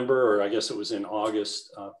November, or I guess it was in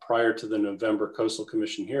August, prior to the November Coastal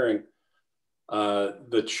Commission hearing,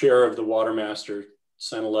 the chair of the Water Master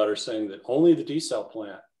sent a letter saying that only the desal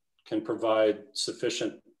plant can provide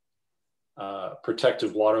sufficient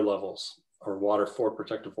protective water levels, or water for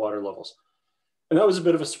protective water levels. And that was a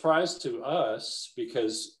bit of a surprise to us,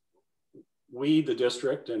 because we, the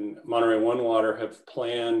district, and Monterey One Water have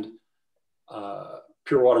planned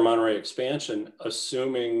Pure Water Monterey expansion,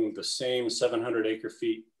 assuming the same 700 acre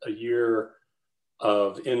feet a year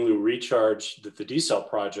of in lieu recharge that the desal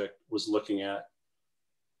project was looking at.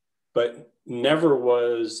 But never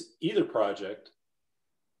was either project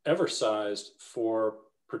ever sized for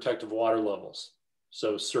protective water levels,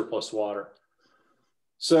 so surplus water.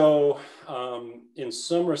 So in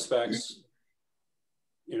some respects,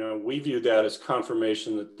 you know, we viewed that as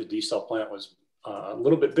confirmation that the desal plant was a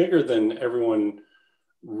little bit bigger than everyone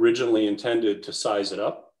originally intended to size it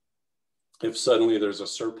up. If suddenly there's a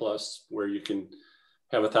surplus where you can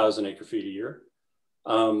have 1,000 acre feet a year.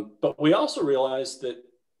 But we also realized that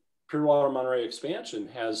Pure Water Monterey expansion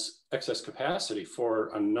has excess capacity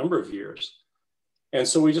for a number of years. And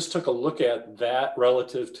so we just took a look at that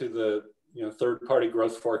relative to the third-party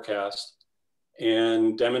growth forecast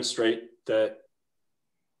and demonstrate that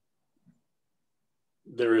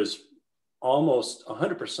there is almost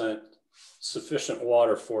 100% sufficient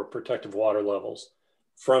water for protective water levels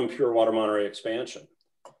from Pure Water Monterey expansion.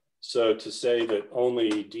 So to say that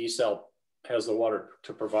only desal has the water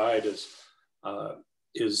to provide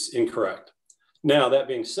is incorrect. Now, that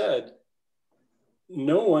being said,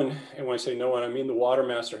 no one, and when I say no one, I mean the Water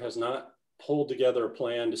Master has not pulled together a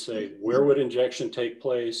plan to say where would injection take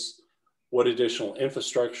place, what additional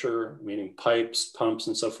infrastructure, meaning pipes, pumps,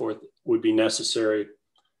 and so forth, would be necessary,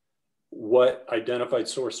 what identified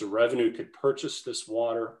source of revenue could purchase this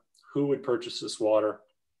water, who would purchase this water.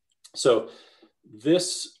 So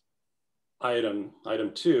this item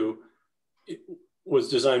 2, was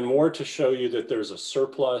designed more to show you that there's a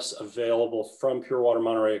surplus available from Pure Water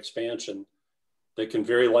Monterey expansion that can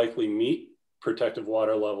very likely meet protective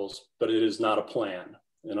water levels, but it is not a plan.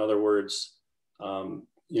 In other words,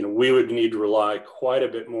 we would need to rely quite a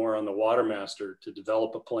bit more on the Water Master to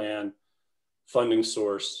develop a plan, funding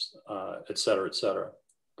source, et cetera, et cetera.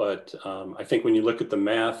 But I think when you look at the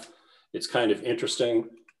math, it's kind of interesting.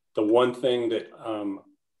 The one thing that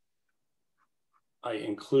I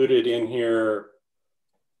included in here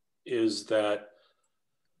is that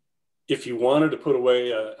if you wanted to put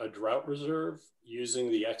away a drought reserve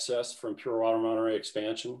using the excess from Pure Water Monterey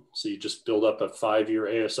expansion, so you just build up a 5-year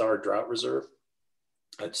ASR drought reserve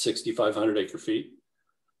at 6,500 acre feet,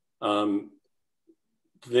 then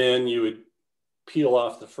you would peel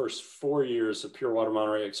off the first 4 years of Pure Water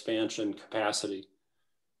Monterey expansion capacity.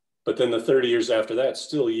 But then the 30 years after that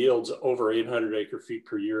still yields over 800 acre feet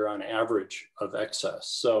per year on average of excess.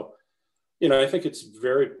 So, you know, I think it's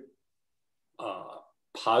very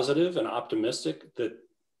positive and optimistic that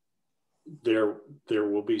there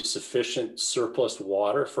will be sufficient surplus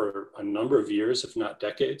water for a number of years, if not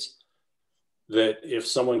decades, that if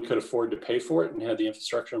someone could afford to pay for it and had the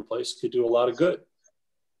infrastructure in place, could do a lot of good.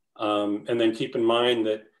 And then keep in mind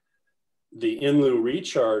that the in-lieu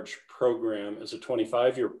recharge program is a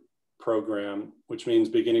 25-year program, which means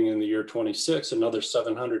beginning in the year 26, another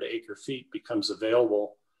 700 acre feet becomes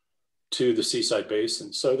available to the Seaside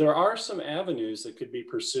Basin. So there are some avenues that could be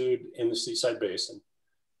pursued in the Seaside Basin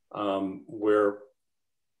where,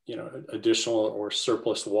 you know, additional or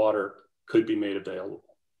surplus water could be made available.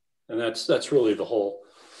 And that's really the whole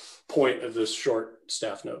point of this short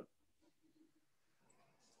staff note.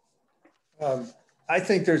 I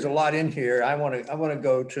think there's a lot in here. I want to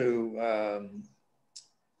go to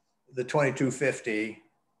the 2250.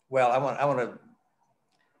 Well, I want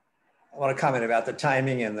to comment about the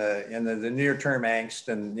timing and the near-term angst,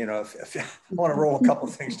 and you know, if I want to roll a couple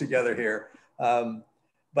of things together here.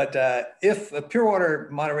 But if a Pure Water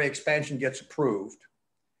Monterey expansion gets approved,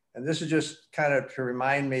 and this is just kind of to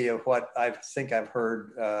remind me of what I think I've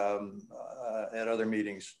heard at other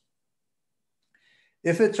meetings.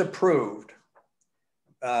 If it's approved,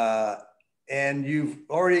 and you've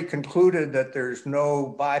already concluded that there's no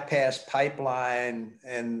bypass pipeline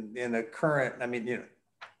and in a current, I mean, you know,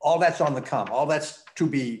 all that's on the come, all that's to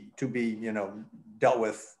be, you know, dealt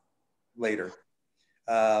with later.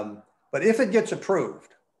 But if it gets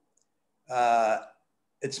approved,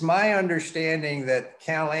 it's my understanding that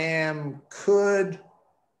Cal-Am could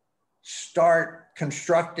start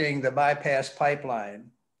constructing the bypass pipeline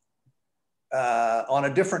on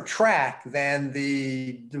a different track than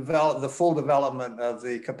the full development of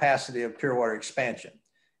the capacity of Pure Water expansion.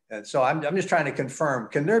 And so I'm just trying to confirm,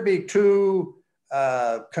 can there be two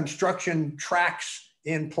construction tracks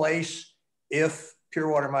in place if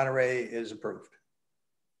Pure Water Monterey is approved?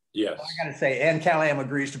 Yes. Well, I got to say, and Cal-Am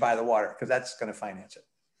agrees to buy the water because that's going to finance it.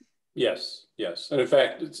 Yes, yes. And in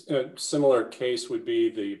fact, it's a similar case would be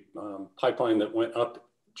the pipeline that went up,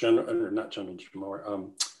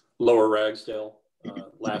 Lower Ragsdale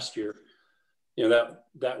last year. You know,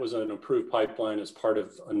 that was an approved pipeline as part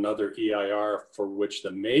of another EIR for which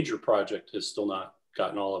the major project has still not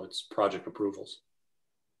gotten all of its project approvals.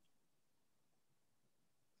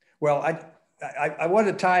 Well, I want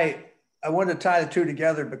to tie the two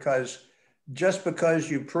together because just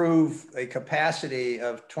because you prove a capacity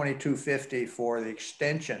of 2250 for the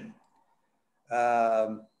extension,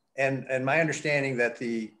 and my understanding that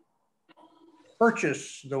the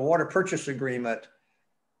water purchase agreement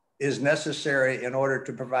is necessary in order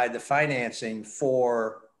to provide the financing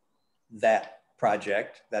for that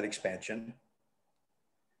project, that expansion.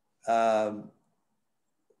 And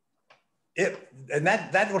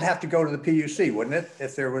that would have to go to the PUC, wouldn't it,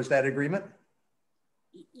 if there was that agreement?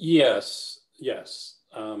 Yes, yes.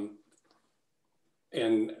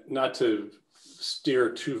 And not to steer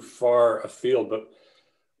too far afield, but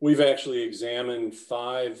we've actually examined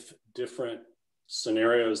 5 different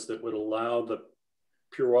scenarios that would allow the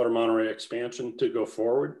Pure Water Monterey expansion to go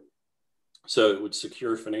forward. So it would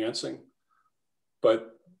secure financing.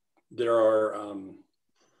 But there are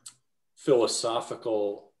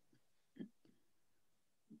philosophical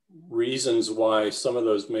reasons why some of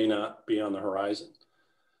those may not be on the horizon.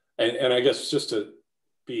 And I guess just to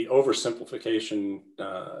be oversimplification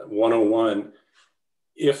 101,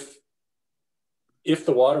 if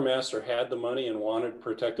the water master had the money and wanted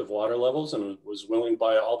protective water levels and was willing to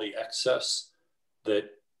buy all the excess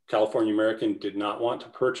that California American did not want to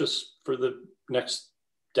purchase for the next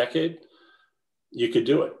decade, you could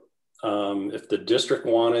do it. If the district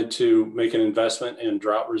wanted to make an investment in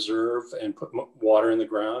drought reserve and put water in the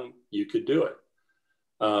ground, you could do it.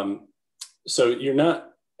 So you're not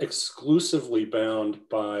exclusively bound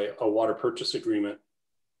by a water purchase agreement,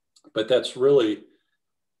 but that's really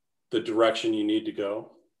the direction you need to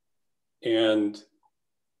go. And,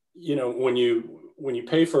 you know, when you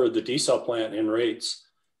pay for the desal plant in rates,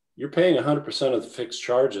 you're paying 100% of the fixed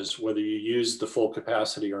charges, whether you use the full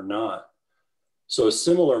capacity or not. So a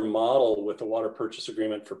similar model with the water purchase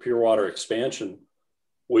agreement for Pure Water expansion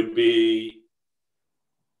would be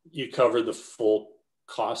you cover the full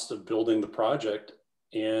cost of building the project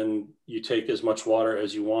and you take as much water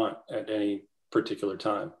as you want at any particular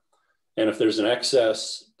time. And if there's an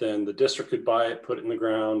excess, then the district could buy it, put it in the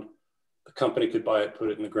ground. The company could buy it, put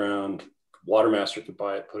it in the ground. Water Master could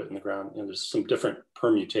buy it, put it in the ground. You know, there's some different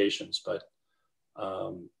permutations, but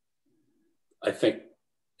I think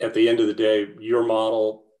at the end of the day, your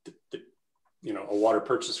model, you know, a water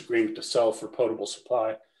purchase agreement to sell for potable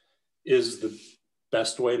supply is the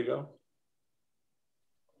best way to go.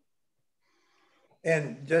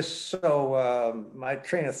 And just so my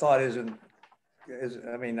train of thought I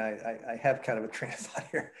mean, I have kind of a train of thought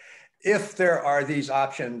here. If there are these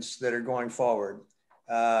options that are going forward,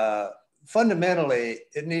 fundamentally,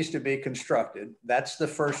 it needs to be constructed. That's the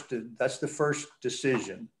first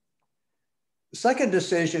decision. The second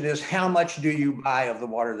decision is how much do you buy of the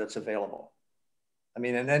water that's available? I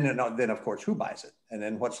mean, and then of course, who buys it? And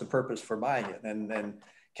then what's the purpose for buying it? And then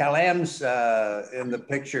Cal-Am's in the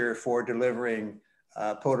picture for delivering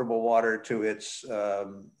potable water to its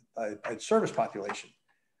service population.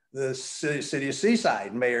 The city of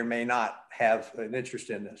Seaside may or may not have an interest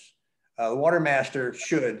in this. The Water Master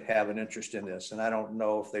should have an interest in this, and I don't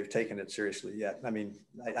know if they've taken it seriously yet. I mean,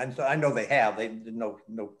 I know they have. They no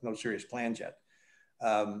serious plans yet.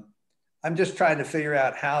 I'm just trying to figure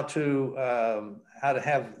out how to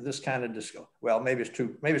have this kind of discussion. Well, maybe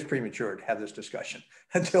it's premature to have this discussion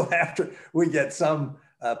until after we get some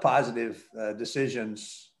positive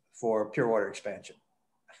decisions for pure water expansion.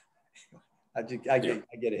 I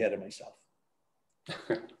get ahead of myself.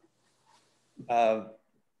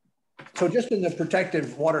 So just in the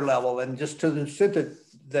protective water level, and just to the extent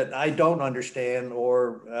that I don't understand,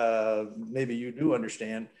 or maybe you do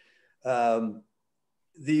understand,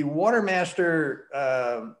 the Water Master,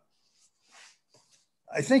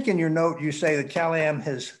 I think in your note, you say that Cal-Am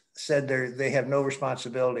has said they have no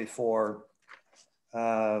responsibility for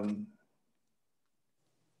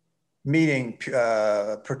meeting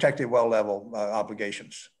protected well level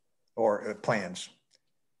obligations or plans.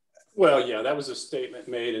 Well, yeah, that was a statement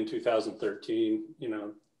made in 2013. You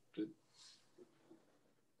know,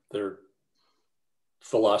 their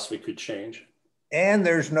philosophy could change. And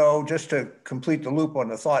there's no, just to complete the loop on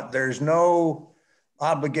the thought, there's no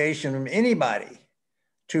obligation from anybody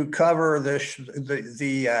to cover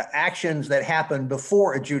the actions that happened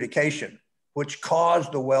before adjudication, which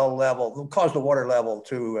caused the water level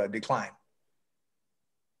to decline.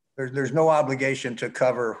 There's no obligation to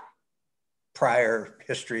cover prior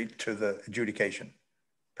history to the adjudication,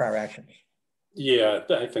 prior actions. Yeah,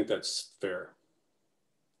 I think that's fair.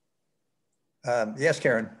 Yes,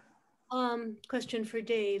 Karen. Question for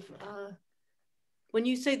Dave. When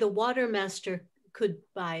you say the Water Master could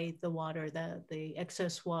buy the water, the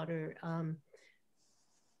excess water,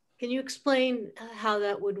 can you explain how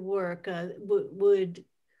that would work? Would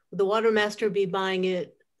the Water Master be buying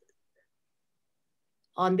it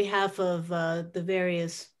on behalf of the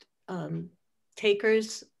various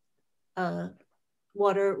takers,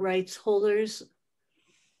 water rights holders?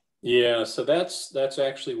 Yeah, so that's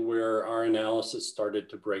actually where our analysis started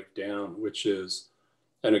to break down, which is,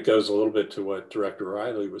 and it goes a little bit to what Director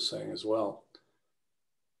Riley was saying as well.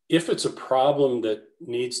 If it's a problem that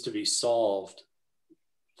needs to be solved,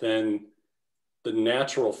 then the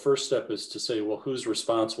natural first step is to say, well, who's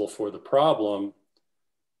responsible for the problem?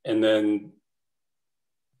 And then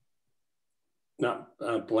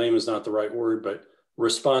blame is not the right word, but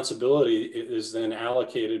responsibility is then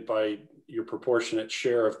allocated by your proportionate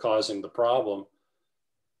share of causing the problem.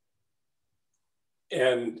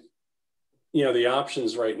 And, you know, the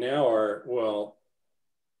options right now are, well,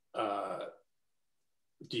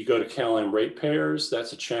 do you go to Cal-Am ratepayers?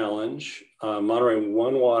 That's a challenge. Monterey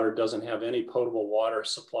One Water doesn't have any potable water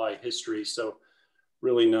supply history, so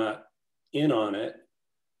really not in on it.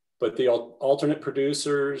 But the alternate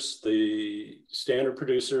producers, the standard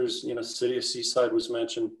producers, you know, City of Seaside was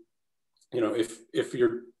mentioned. You know, if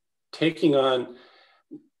you're taking on,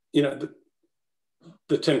 you know,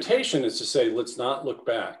 the temptation is to say, let's not look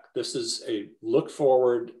back. This is a look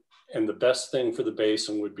forward, and the best thing for the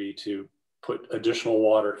basin would be to put additional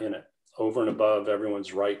water in it over and above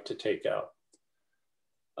everyone's right to take out.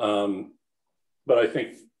 But I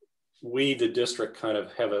think we, the district, kind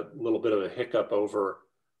of have a little bit of a hiccup over,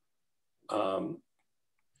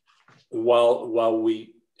 while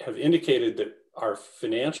we have indicated that our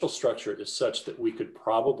financial structure is such that we could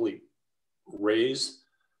probably raise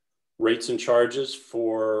rates and charges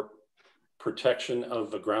for protection of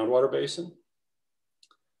the groundwater basin.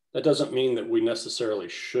 That doesn't mean that we necessarily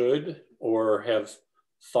should or have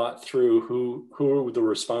thought through who the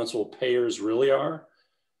responsible payers really are.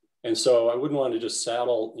 And so I wouldn't want to just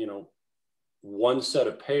saddle, you know, one set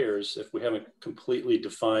of payers if we haven't completely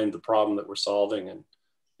defined the problem that we're solving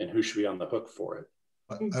and who should be on the hook for it.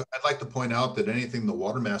 I'd like to point out that anything the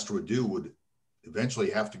Water Master would do would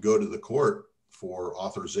eventually have to go to the court for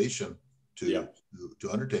authorization to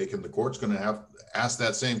undertake, and the court's going to have to ask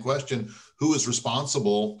that same question: who is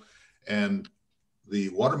responsible? And the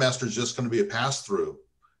water master is just going to be a pass-through,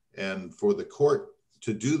 and for the court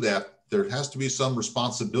to do that, there has to be some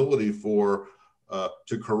responsibility for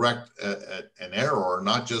to correct an error,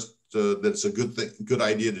 not just that it's a good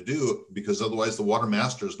idea to do, because otherwise the water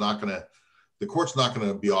master is not going to. The court's not going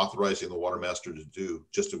to be authorizing the water master to do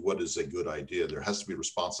just what is a good idea. There has to be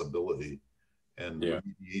responsibility and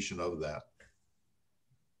remediation of that.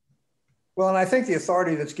 Well, and I think the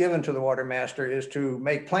authority that's given to the water master is to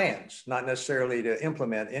make plans, not necessarily to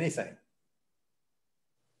implement anything.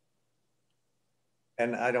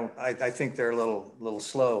 And I think they're a little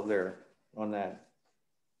slow there on that.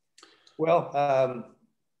 Well,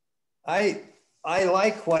 I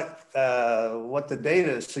like what the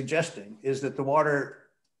data is suggesting is that the water,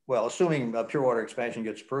 well, assuming pure water expansion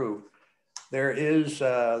gets approved, there is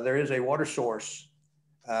a water source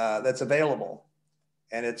that's available,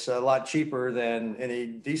 and it's a lot cheaper than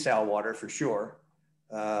any desal water for sure.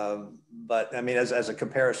 But I mean, as a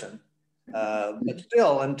comparison, but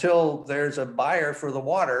still, until there's a buyer for the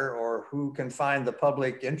water, or who can find the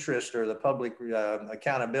public interest or the public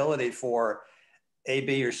accountability for A,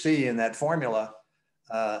 B, or C in that formula,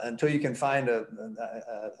 until you can find a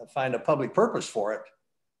public purpose for it,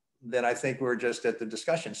 then I think we're just at the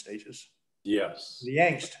discussion stages. Yes. The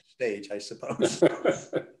angst stage, I suppose.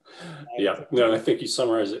 Yeah, no, I think you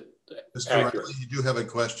summarized it accurately. Mr. Riley, you do have a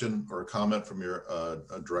question or a comment from your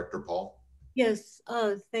director, Paul? Yes,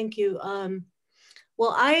 thank you.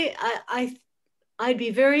 Well, I'd be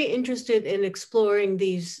very interested in exploring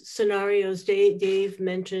these scenarios. Dave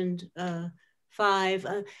mentioned 5.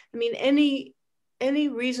 I mean, any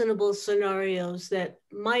reasonable scenarios that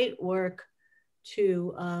might work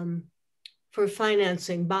to for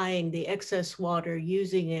financing, buying the excess water,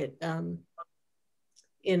 using it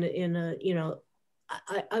in a, you know,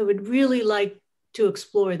 I would really like to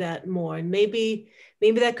explore that more, and maybe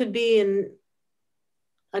that could be in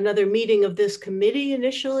another meeting of this committee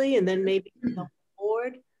initially, and then maybe the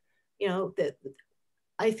board. You know, that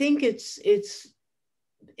I think it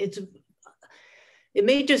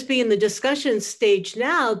may just be in the discussion stage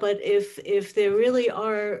now, but if there really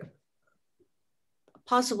are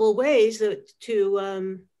possible ways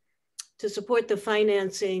to support the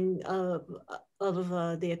financing of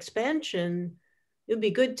the expansion, it would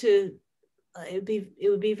be good to. It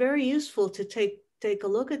would be very useful to take a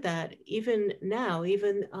look at that, even now,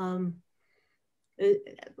 even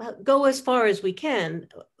go as far as we can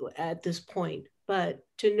at this point, but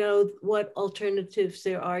to know what alternatives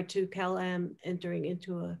there are to CalAm entering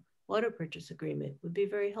into a water purchase agreement would be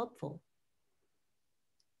very helpful.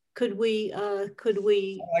 Could we I like that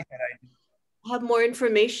idea. Have more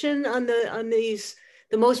information on the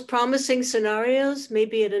most promising scenarios,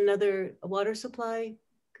 maybe at another water supply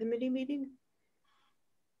committee meeting?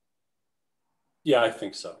 Yeah, I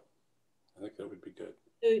think so. I think that would be good.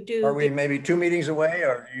 Are we maybe 2 meetings away,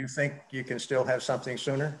 or do you think you can still have something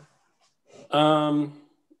sooner? Well,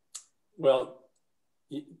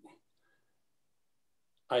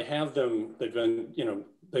 I have them, they've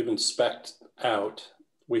been spec'd out.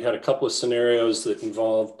 We had a couple of scenarios that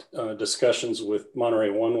involved discussions with Monterey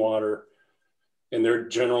One Water, and their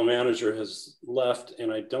general manager has left,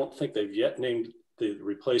 and I don't think they've yet named the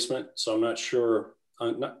replacement, so I'm not sure.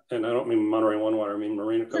 And I don't mean Monterey One Water, I mean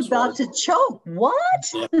Marina Coast Water. About to choke,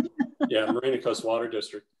 what? Yeah, Marina Coast Water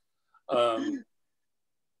District. And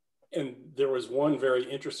there was one very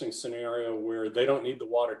interesting scenario where they don't need the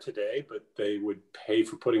water today, but they would pay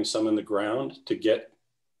for putting some in the ground to get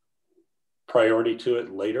priority to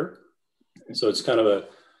it later. So it's kind of a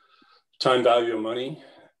time value of money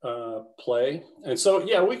play. And so,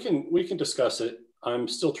 yeah, we can discuss it. I'm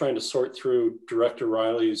still trying to sort through Director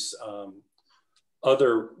Riley's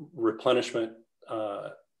other replenishment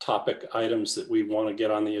topic items that we want to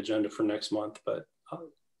get on the agenda for next month, but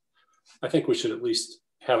I think we should at least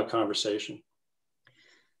have a conversation.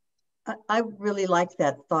 I really like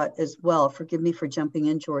that thought as well. Forgive me for jumping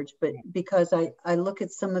in, George, but because I look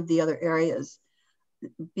at some of the other areas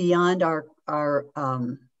beyond our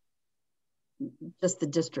just the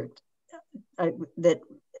district that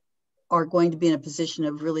are going to be in a position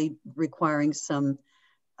of really requiring some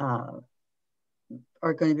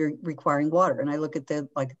are going to be requiring water. And I look at the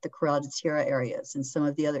Corral de Tierra areas and some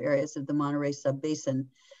of the other areas of the Monterey Subbasin,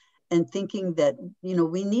 and thinking that, you know,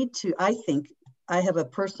 we need to, I think, I have a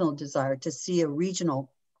personal desire to see a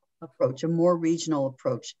regional approach, a more regional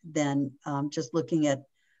approach than just looking at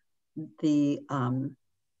the,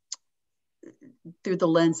 through the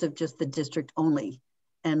lens of just the district only.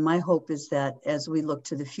 And my hope is that as we look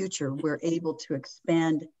to the future, we're able to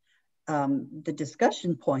expand the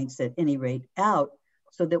discussion points at any rate out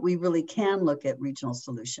so that we really can look at regional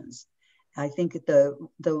solutions. I think the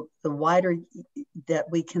wider that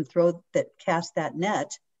we can throw, that cast that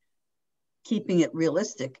net, keeping it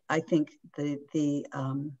realistic, I think the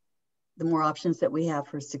more options that we have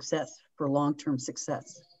for success, for long-term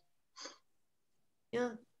success.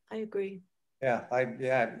 Yeah, I agree. Yeah,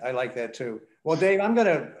 I like that too. Well, Dave, I'm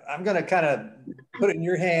gonna kind of put it in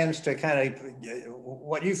your hands to kind of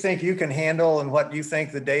what you think you can handle and what you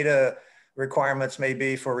think the data requirements may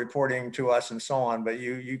be for reporting to us and so on. But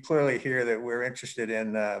you clearly hear that we're interested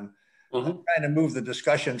in trying to move the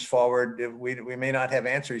discussions forward. We may not have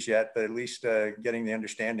answers yet, but at least getting the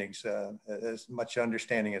understandings, as much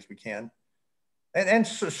understanding as we can, and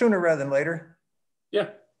sooner rather than later. Yeah,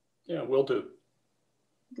 will do.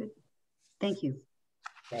 Good. Thank you.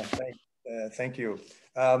 Thank you.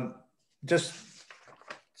 Just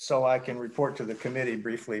so I can report to the committee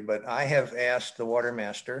briefly, but I have asked the water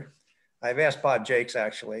master, I've asked Bob Jakes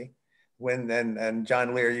actually, and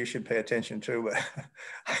John Lear, you should pay attention too,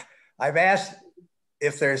 but I've asked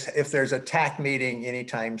if there's a TAC meeting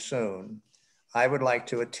anytime soon, I would like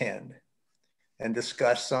to attend and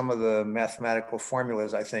discuss some of the mathematical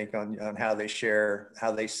formulas, I think, on how they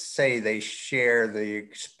say they share the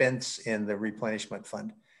expense in the replenishment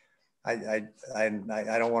fund. I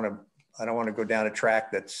don't want to go down a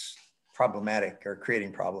track that's problematic or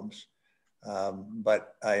creating problems.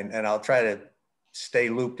 But I'll try to stay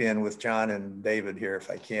looped in with John and David here if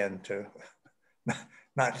I can to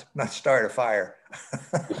not start a fire,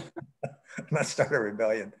 not start a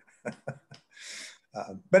rebellion.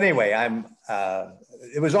 But anyway,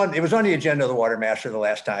 it was on the agenda of the water master the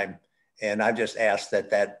last time, and I've just asked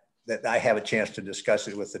that I have a chance to discuss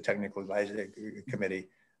it with the technical advisory committee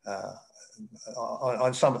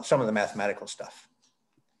on some of the mathematical stuff.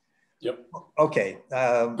 Yep. Okay.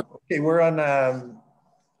 Okay, we're on.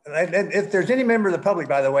 If there's any member of the public,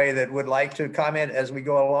 by the way, that would like to comment as we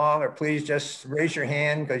go along, or please just raise your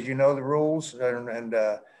hand because you know the rules, and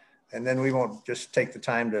then we won't just take the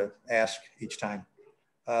time to ask each time.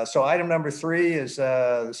 So item number 3 is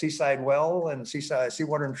the Seaside Well and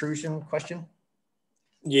seawater intrusion question.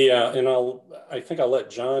 Yeah, and I think I'll let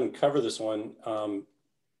John cover this one.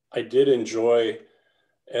 I did enjoy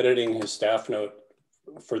editing his staff note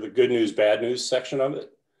for the good news, bad news section of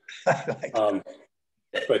it.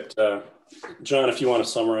 But John, if you want to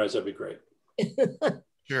summarize, that'd be great.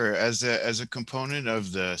 Sure. As a component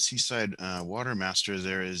of the Seaside Water Master,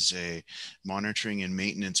 there is a monitoring and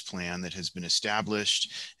maintenance plan that has been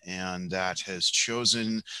established, and that has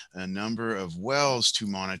chosen a number of wells to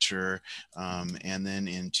monitor. And then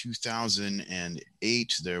in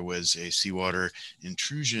 2008, there was a seawater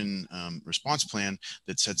intrusion response plan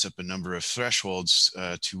that sets up a number of thresholds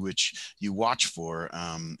to which you watch for.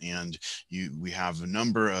 And we have a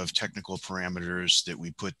number of technical parameters that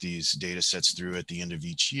we put these data sets through at the end of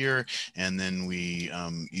each year, and then we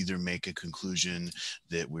either make a conclusion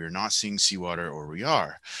that we're not seeing seawater or we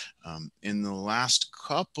are. In the last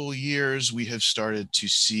couple years, we have started to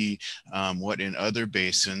see what in other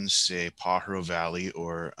basins, say Pajaro Valley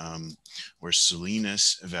or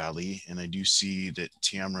Salinas Valley, and I do see that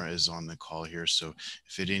Tamara is on the call here, so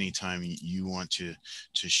if at any time you want to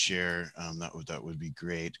share, that would be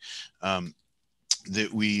great.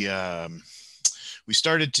 That we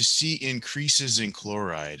started to see increases in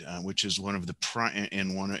chloride, which is one of the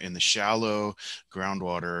in the shallow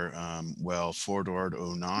groundwater well Fort Ord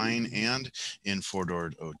 09 and in Fort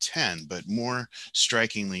Ord 010, but more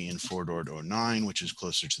strikingly in Fort Ord 09, which is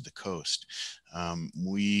closer to the coast.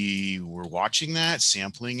 We were watching that,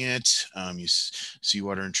 sampling it.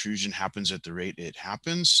 Seawater intrusion happens at the rate it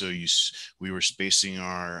happens. So we were spacing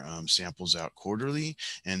our samples out quarterly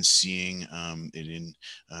and seeing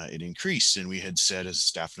it increase. And we had said, as the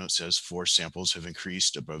staff note says, 4 samples have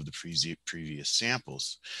increased above the previous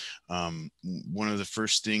samples. One of the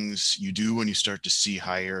first things you do when you start to see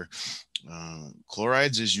higher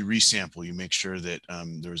chlorides is you resample. You make sure that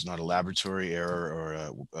there's not a laboratory error or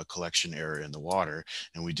a collection error in the water.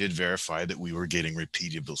 And we did verify that we were getting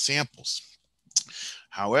repeatable samples.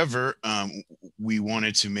 However, we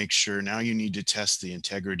wanted to make sure, now you need to test the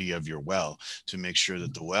integrity of your well to make sure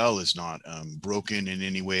that the well is not broken in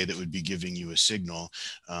any way that would be giving you a signal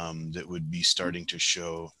that would be starting to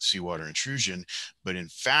show seawater intrusion. But in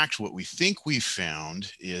fact, what we think we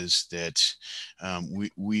found is that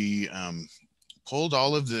we pulled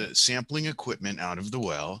all of the sampling equipment out of the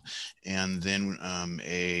well, and then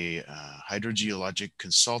a hydrogeologic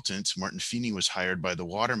consultant, Martin Feeney, was hired by the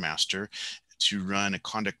water master to run a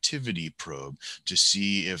conductivity probe to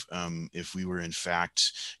see if we were in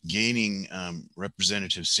fact gaining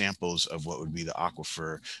representative samples of what would be the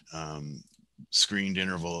aquifer screened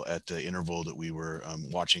interval at the interval that we were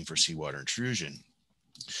watching for seawater intrusion.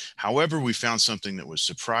 However, we found something that was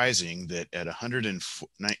surprising, that at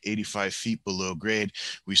 185 feet below grade,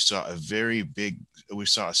 we saw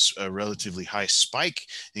a relatively high spike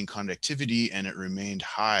in conductivity, and it remained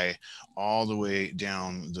high all the way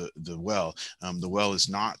down the well. The well is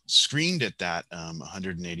not screened at that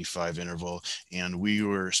 185 interval, and we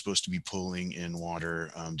were supposed to be pulling in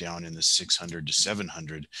water down in the 600 to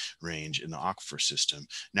 700 range in the aquifer system.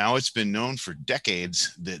 Now, it's been known for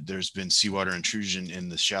decades that there's been seawater intrusion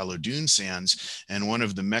in the shallow dune sands, and one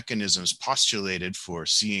of the mechanisms postulated for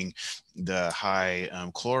seeing the high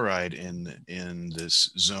chloride in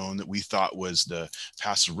this zone that we thought was the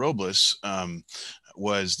Paso Robles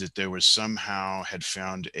was that there was somehow had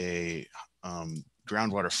found a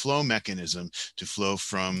groundwater flow mechanism to flow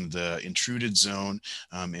from the intruded zone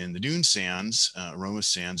in the dune sands, Aroma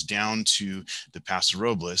sands, down to the Paso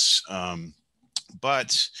Robles.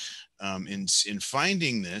 In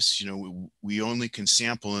finding this, we only can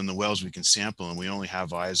sample in the wells we can sample, and we only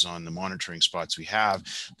have eyes on the monitoring spots we have,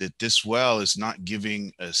 that this well is not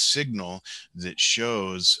giving a signal that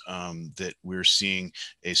shows that we're seeing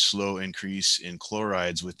a slow increase in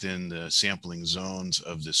chlorides within the sampling zones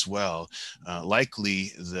of this well.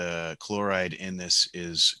 Likely the chloride in this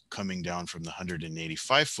is coming down from the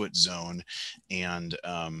 185-foot zone, and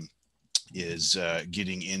is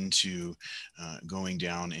getting into going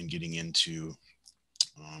down and getting into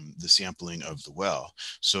the sampling of the well.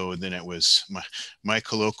 So then it was my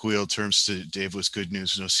colloquial terms to Dave was good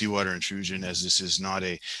news, no seawater intrusion, as this is not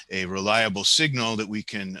a reliable signal that we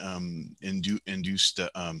can induce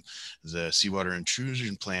the seawater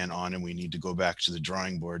intrusion plan on, and we need to go back to the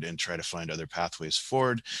drawing board and try to find other pathways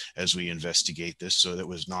forward as we investigate this. So that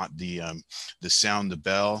was not the sound the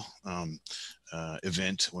bell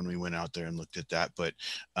event when we went out there and looked at that. But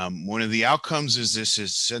one of the outcomes is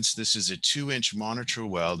since this is a 2-inch monitor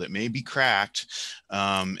well that may be cracked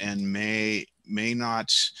and may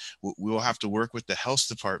not, we'll have to work with the health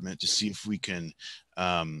department to see if we can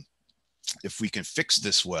fix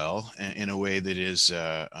this well in a way that is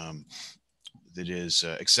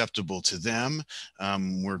acceptable to them.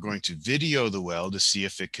 We're going to video the well to see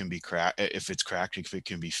if it can be cracked, if it's cracked, if it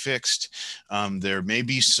can be fixed. There may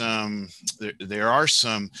be there are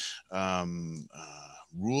some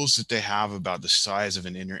rules that they have about the size of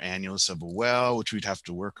an inner annulus of a well, which we'd have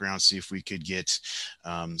to work around, see if we could get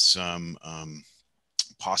some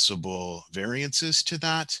possible variances to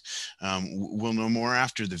that. We'll know more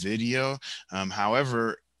after the video.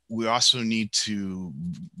 However, we also need to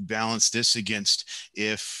balance this against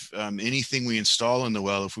if anything we install in the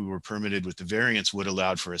well, if we were permitted with the variance, would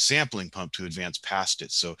allow for a sampling pump to advance past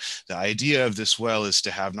it. So the idea of this well is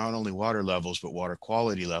to have not only water levels, but water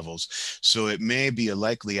quality levels. So it may be a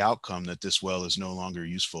likely outcome that this well is no longer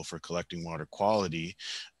useful for collecting water quality.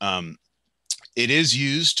 It is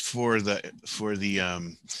used for the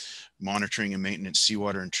monitoring and maintenance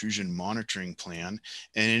seawater intrusion monitoring plan,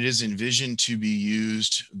 and it is envisioned to be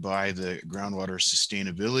used by the groundwater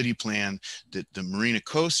sustainability plan that the Marina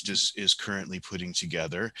Coast is currently putting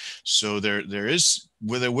together. So there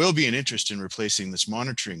will be an interest in replacing this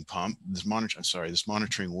monitoring pump, this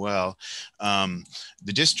monitoring well. The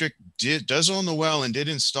district does own the well and did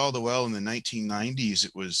install the well in the 1990s.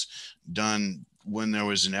 It was done when there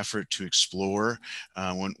was an effort to explore,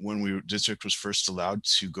 when district was first allowed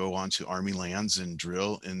to go onto Army lands and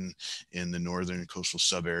drill in the northern coastal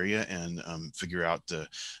sub area and figure out the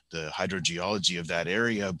hydrogeology of that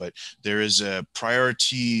area. But there is a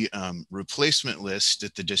priority replacement list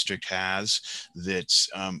that the district has that's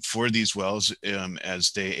for these wells as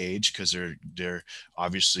they age, because they're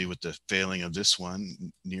obviously, with the failing of this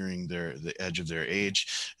one, nearing the edge of their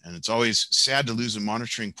age. And it's always sad to lose a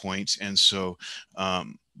monitoring point. And so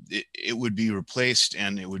it would be replaced,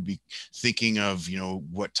 and it would be thinking of,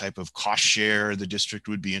 what type of cost share the district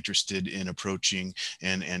would be interested in approaching,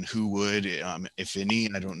 and who would, if any.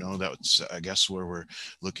 I don't know. That's, I guess, where we're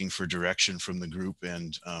looking for direction from the group.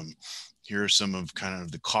 And here are some of kind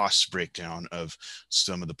of the cost breakdown of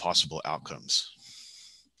some of the possible outcomes.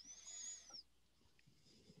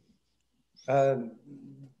 The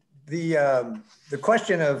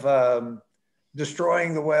question of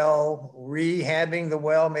destroying the well, rehabbing the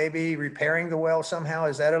well, maybe repairing the well somehow,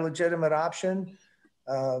 is that a legitimate option?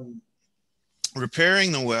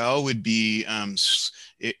 Repairing the well would be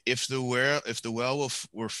if the well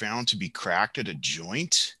were found to be cracked at a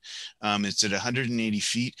joint. It's at 180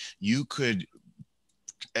 feet. You could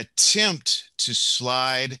attempt to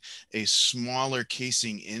slide a smaller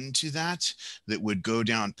casing into that would go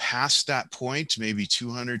down past that point, maybe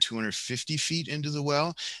 200, 250 feet into the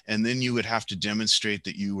well. And then you would have to demonstrate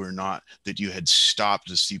that you had stopped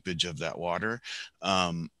the seepage of that water.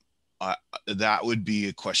 That would be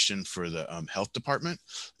a question for the health department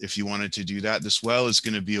if you wanted to do that. This well is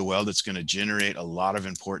going to be a well that's going to generate a lot of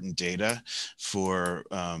important data for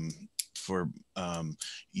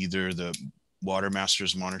either the Water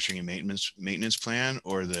Master's monitoring and maintenance plan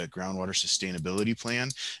or the groundwater sustainability plan.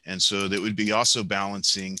 And so that would be also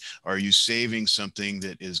balancing, are you saving something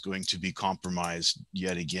that is going to be compromised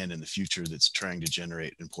yet again in the future that's trying to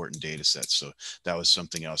generate important data sets? So that was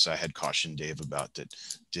something else I had cautioned Dave about that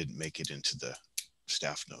didn't make it into the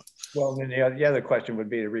staff note. Well, then the other question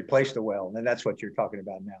would be to replace the well. And that's what you're talking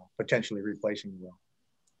about now, potentially replacing the well.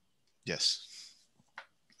 Yes.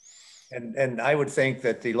 And I would think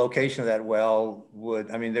that the location of that well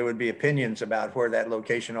would, I mean, there would be opinions about where that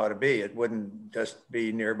location ought to be. It wouldn't just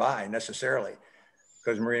be nearby necessarily,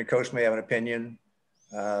 because Marina Coast may have an opinion,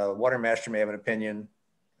 Water Master may have an opinion,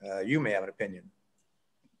 you may have an opinion.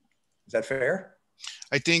 Is that fair?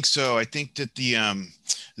 I think so. I think that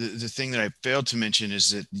the thing that I failed to mention is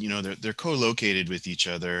that, you know, they're co-located with each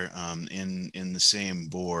other in the same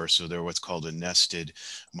bore. So they're what's called a nested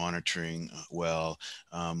monitoring well.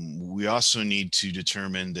 We also need to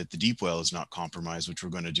determine that the deep well is not compromised, which we're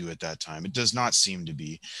going to do at that time. It does not seem to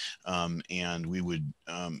be. And we would,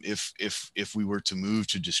 if we were to move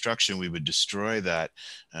to destruction, we would destroy that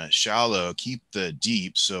shallow, keep the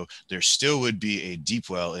deep. So there still would be a deep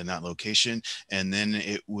well in that location. And then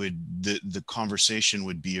it would, the conversation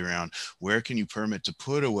would be around where can you permit to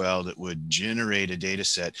put a well that would generate a data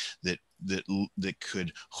set that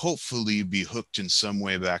could hopefully be hooked in some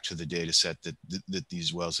way back to the data set that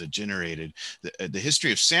these wells had generated. The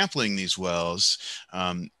history of sampling these wells,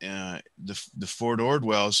 the Fort Ord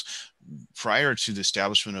wells, prior to the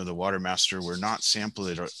establishment of the Water Master, were not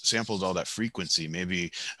sampled all that frequency,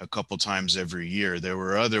 maybe a couple times every year. There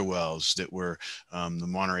were other wells that were the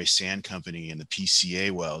Monterey Sand Company and the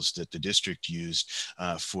PCA wells that the district used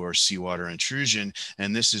for seawater intrusion.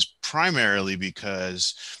 And this is primarily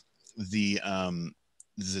because the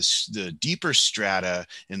deeper strata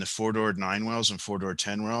in the Fort Ord 9 wells and Fort Ord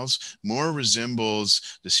 10 wells more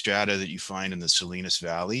resembles the strata that you find in the Salinas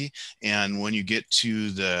Valley. And when you get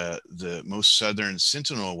to the most southern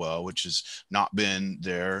Sentinel well, which has not been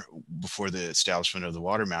there before the establishment of the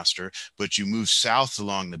Water Master, but you move south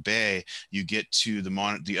along the bay, you get to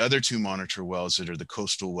the other two monitor wells that are the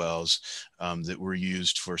coastal wells that were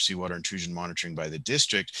used for seawater intrusion monitoring by the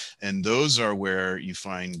district. And those are where you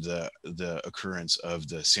find the occurrence of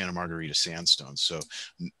the Santa Margarita sandstone. So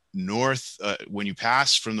north, when you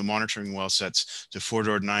pass from the monitoring well sets to Fort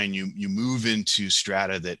Ord 9, you move into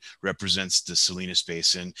strata that represents the Salinas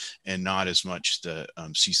Basin and not as much the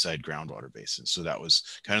seaside groundwater basin. So that was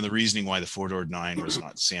kind of the reasoning why the Fort Ord 9 was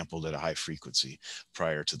not sampled at a high frequency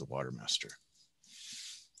prior to the Water Master.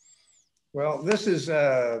 Well, this is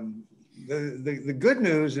the good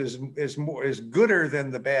news is gooder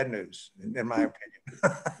than the bad news, in my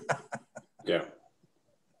opinion. Yeah.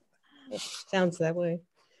 Sounds that way.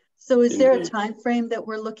 So is there a time frame that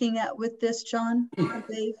we're looking at with this, John,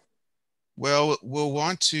 Dave? Well, we'll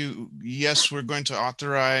want to, yes, we're going to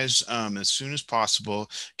authorize as soon as possible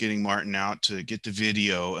getting Martin out to get the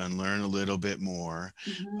video and learn a little bit more.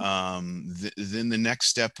 Mm-hmm. Then the next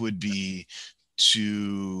step would be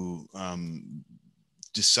to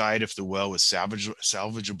decide if the well was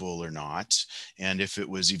salvageable or not, and if it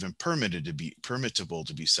was even permittable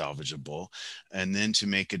to be salvageable, and then to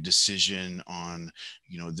make a decision on,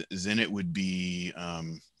 you know, then it would be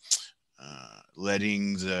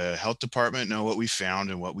letting the health department know what we found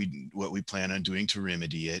and what we plan on doing to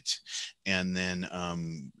remedy it, and then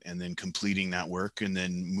completing that work, and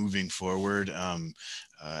then moving forward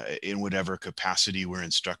in whatever capacity we're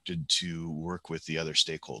instructed to work with the other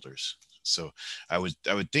stakeholders. So I would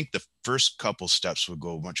think the first couple steps would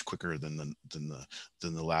go much quicker than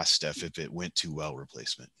the last step if it went to well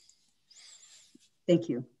replacement. Thank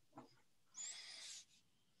you.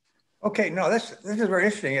 Okay, no, this is very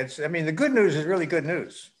interesting. I mean, the good news is really good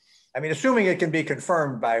news. I mean, assuming it can be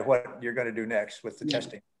confirmed by what you're going to do next with the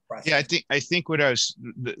testing process. Yeah, I think what I was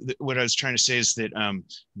trying to say is that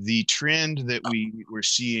the trend that we were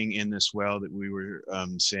seeing in this well that we were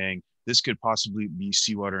saying this could possibly be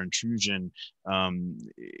seawater intrusion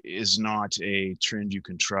is not a trend you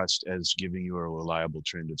can trust as giving you a reliable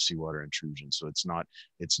trend of seawater intrusion. So it's not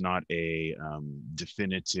a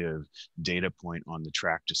definitive data point on the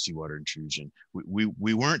track to seawater intrusion.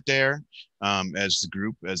 We weren't there as the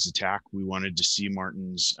group, as the TAC. We wanted to see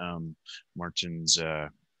Martin's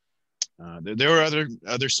there were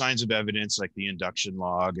other signs of evidence like the induction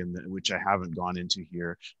log, and which I haven't gone into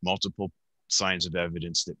here, multiple signs of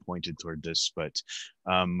evidence that pointed toward this. But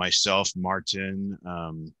myself, Martin,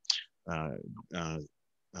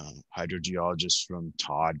 hydrogeologists from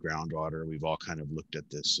Todd Groundwater, we've all kind of looked at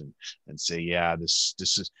this and say, yeah,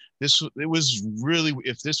 it was really,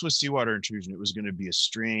 if this was seawater intrusion, it was going to be a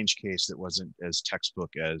strange case that wasn't as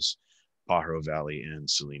textbook as Pajaro Valley and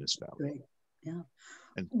Salinas Valley. Great. Yeah.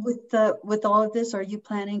 And with all of this, are you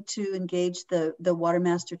planning to engage the Water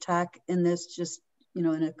Master TAC in this, just in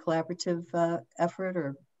a collaborative effort,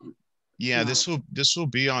 or? Yeah, this will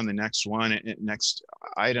be on the next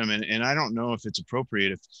item, and I don't know if it's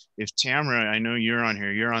appropriate if Tamara, I know you're on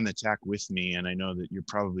here, you're on the TAC with me, and I know that you're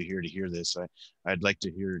probably here to hear this. I'd like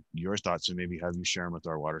to hear your thoughts and maybe have you share them with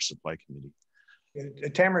our water supply committee.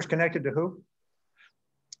 Tamara's connected to who?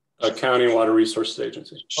 County Water Resources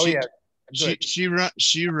Agency. Oh yeah. She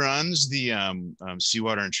runs the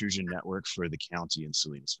seawater intrusion network for the county in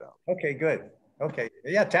Salinas Valley. Okay, good. Okay,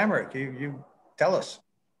 yeah, Tamara, you tell us.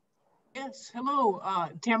 Yes, hello,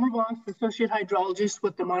 Tamara Voss, Associate Hydrologist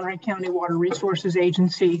with the Monterey County Water Resources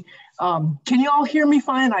Agency. Can you all hear me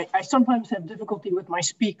fine? I sometimes have difficulty with my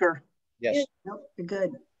speaker. Yes. Nope, you're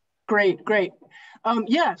good. Great.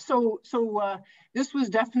 Yeah, so this was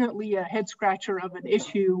definitely a head scratcher of an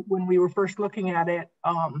issue when we were first looking at it,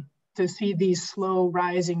 to see these slow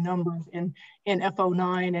rising numbers in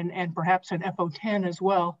FO9 and perhaps in FO10 as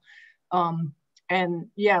well. And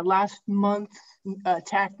yeah, last month's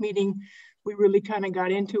TAC meeting, we really kind of got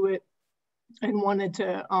into it and wanted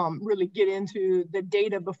to really get into the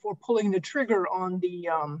data before pulling the trigger on the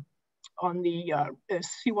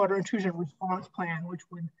seawater intrusion response plan, which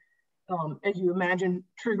would, as you imagine,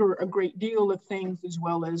 trigger a great deal of things, as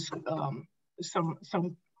well as some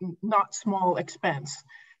not small expense.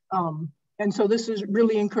 And so this is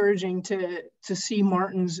really encouraging to see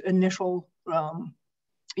Martin's initial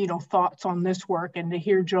thoughts on this work, and to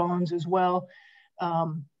hear John's as well.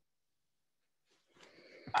 I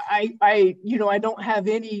don't have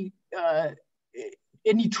any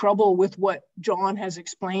trouble with what John has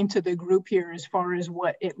explained to the group here as far as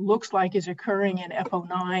what it looks like is occurring in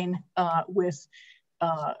FO9 with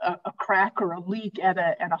a crack or a leak at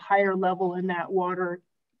a higher level in that water,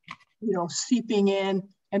 seeping in,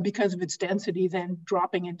 and because of its density, then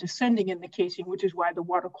dropping and descending in the casing, which is why the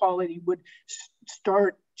water quality would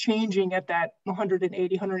start changing at that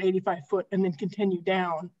 180, 185 foot, and then continue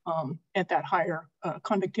down at that higher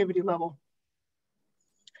conductivity level.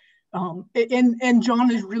 And John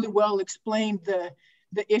has really well explained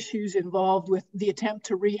the issues involved with the attempt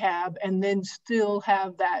to rehab and then still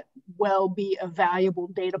have that well be a valuable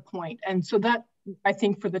data point. And so that, I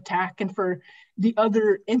think, for the TAC and for the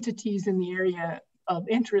other entities in the area of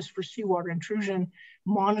interest for seawater intrusion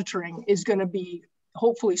monitoring, is going to be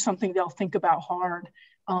hopefully something they'll think about hard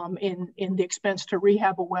in the expense to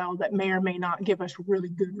rehab a well that may or may not give us really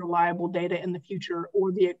good, reliable data in the future,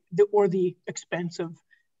 or the expense of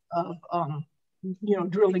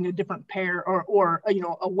drilling a different pair or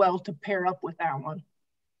a well to pair up with that one.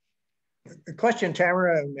 A question,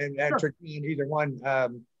 Tamara, and Sure. Either one.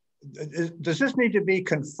 Does this need to be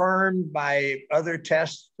confirmed by other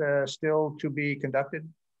tests still to be conducted?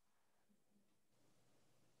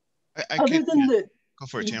 Go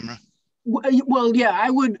for it, Tamara. Well, yeah,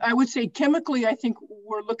 I would say chemically, I think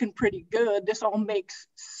we're looking pretty good. This all makes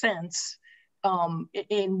sense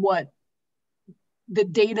in what the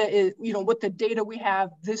data is, what the data we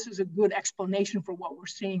have. This is a good explanation for what we're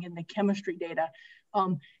seeing in the chemistry data.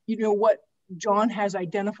 What John has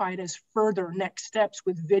identified as further next steps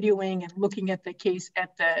with videoing and looking at the case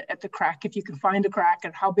at the crack, if you can find a crack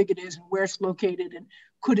and how big it is and where it's located and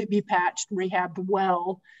could it be patched, rehabbed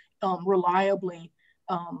well, reliably.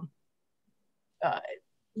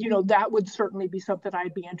 That would certainly be something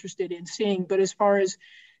I'd be interested in seeing. But as far as,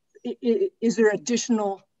 is there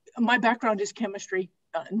additional, my background is chemistry,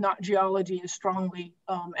 not geology as strongly.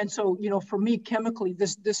 And so, for me, chemically,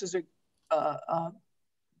 this is a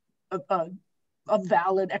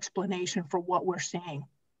valid explanation for what we're seeing.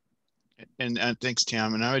 And thanks,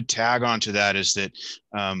 Tam. And I would tag on to that is that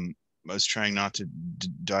I was trying not to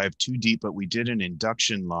dive too deep, but we did an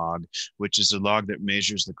induction log, which is a log that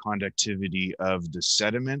measures the conductivity of the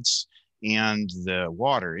sediments and the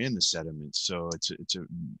water in the sediments. So it's a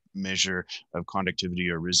measure of conductivity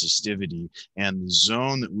or resistivity. And the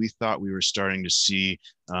zone that we thought we were starting to see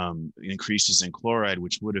increases in chloride,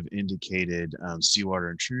 which would have indicated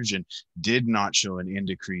seawater intrusion, did not show an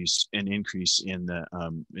increase in the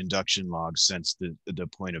induction logs since the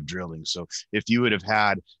point of drilling. So if you would have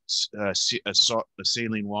had a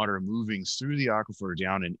saline water moving through the aquifer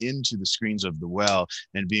down and into the screens of the well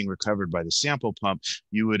and being recovered by the sample pump,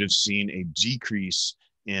 you would have seen a decrease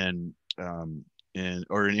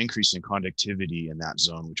or an increase in conductivity in that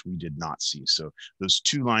zone, which we did not see. So those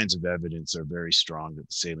two lines of evidence are very strong that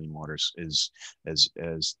the saline water is, as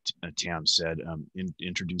Tam said,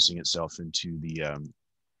 introducing itself into the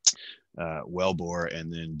wellbore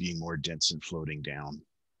and then being more dense and floating down.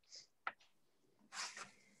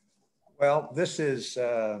 Well, this is,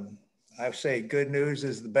 I say good news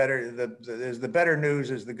is the better, the better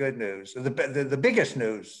news is the good news. The biggest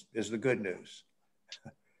news is the good news.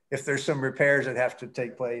 If there's some repairs that have to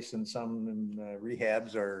take place and some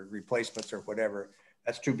rehabs or replacements or whatever,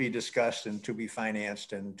 that's to be discussed and to be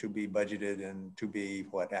financed and to be budgeted and to be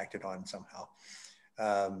acted on somehow.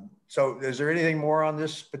 So is there anything more on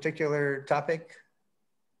this particular topic?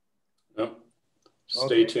 No.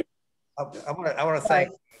 Stay tuned. I want to thank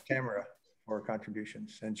Tamara for her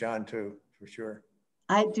contributions, and John too, for sure.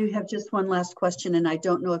 I do have just one last question, and I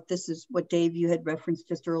don't know if this is what Dave, you had referenced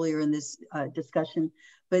just earlier in this discussion,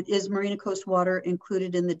 but is Marina Coast Water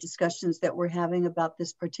included in the discussions that we're having about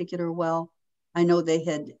this particular well? I know they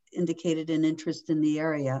had indicated an interest in the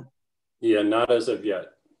area. Yeah, not as of yet.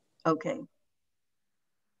 Okay.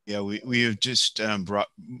 Yeah, we have just brought,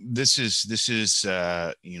 this is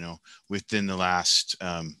you know, within the last,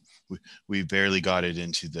 we barely got it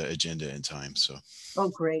into the agenda in time, so. Oh,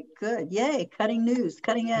 great, good, yay, cutting news,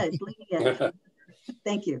 cutting edge, leading edge.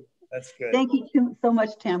 Thank you. That's good. Thank you so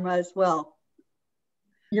much, Tamara, as well.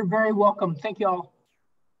 You're very welcome, thank you all.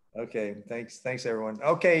 Okay, thanks everyone.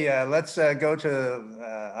 Okay, let's go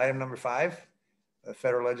to item number 5,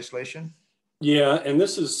 federal legislation. Yeah, and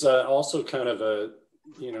this is also kind of a,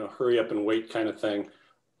 you know, hurry up and wait kind of thing,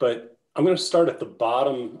 but I'm going to start at the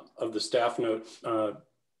bottom of the staff note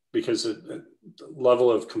because the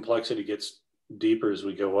level of complexity gets deeper as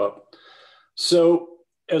we go up. So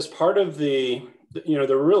as part of the, you know,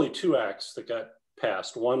 there were really 2 acts that got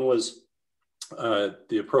passed. One was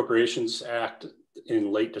the Appropriations Act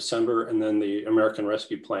in late December, and then the American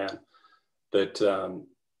Rescue Plan that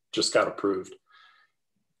just got approved.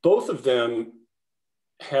 Both of them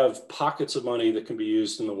have pockets of money that can be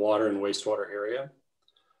used in the water and wastewater area.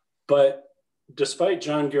 But despite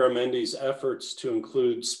John Garamendi's efforts to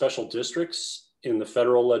include special districts in the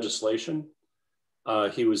federal legislation,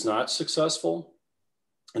 he was not successful.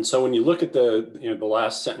 And so when you look at the, you know, the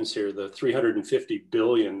last sentence here, the $350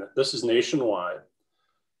 billion, this is nationwide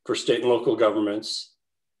for state and local governments,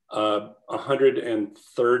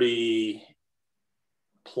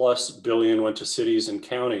 130+ billion went to cities and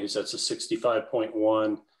counties. That's a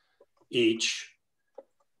 65.1 each,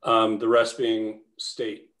 the rest being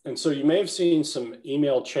state. And so you may have seen some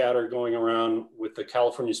email chatter going around with the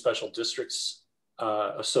California Special Districts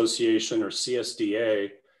Association, or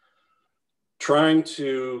CSDA, trying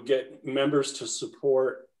to get members to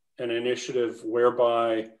support an initiative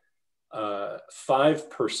whereby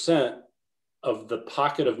 5% of the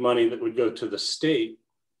pocket of money that would go to the state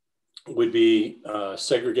would be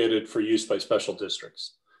segregated for use by special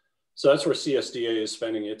districts. So that's where CSDA is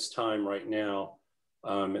spending its time right now,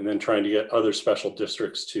 and then trying to get other special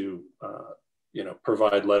districts to you know,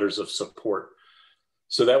 provide letters of support.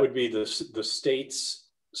 So that would be the state's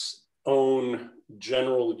own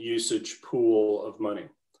general usage pool of money.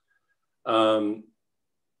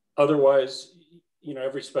 Otherwise, you know,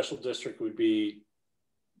 every special district would be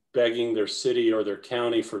begging their city or their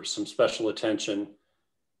county for some special attention.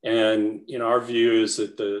 And, you know, our view is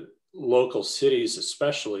that the local cities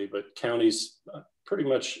especially, but counties pretty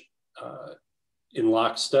much in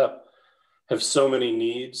lockstep, have so many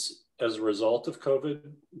needs as a result of COVID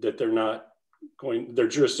that they're not going, their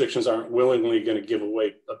jurisdictions aren't willingly going to give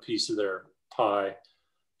away a piece of their pie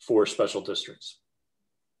for special districts.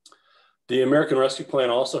 The American Rescue Plan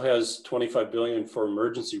also has $25 billion for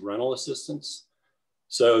emergency rental assistance.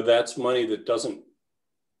 So that's money that doesn't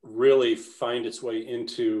really find its way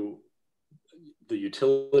into the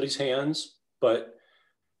utilities' hands, but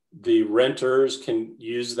the renters can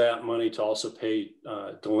use that money to also pay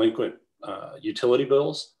delinquent utility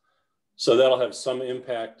bills. So that'll have some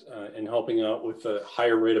impact in helping out with the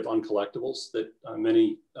higher rate of uncollectibles that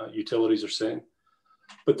many utilities are seeing.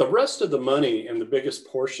 But the rest of the money, and the biggest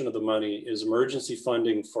portion of the money, is emergency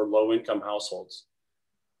funding for low-income households.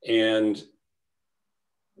 And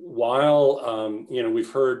while, you know,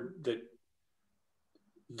 we've heard that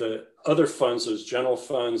the other funds, those general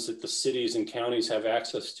funds that the cities and counties have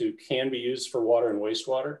access to, can be used for water and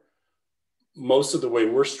wastewater. Most of the way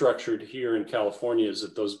we're structured here in California is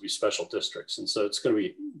that those would be special districts. And so it's going to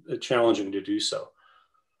be challenging to do so.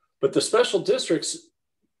 But the special districts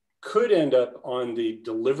could end up on the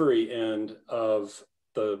delivery end of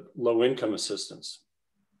the low income assistance.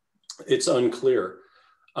 It's unclear.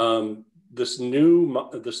 This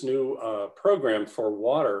new program for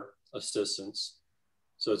water assistance,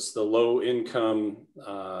 so it's the low income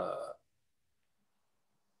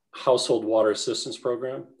household water assistance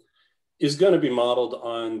program, is going to be modeled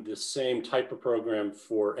on the same type of program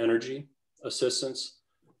for energy assistance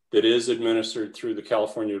that is administered through the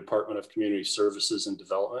California Department of Community Services and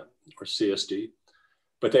Development, or CSD.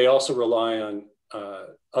 But they also rely on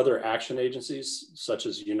other action agencies, such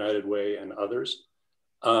as United Way and others.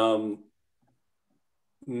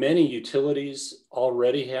 Many utilities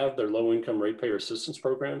already have their low-income ratepayer assistance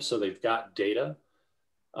programs, so they've got data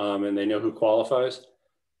and they know who qualifies.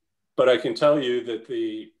 But I can tell you that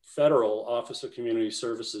the Federal Office of Community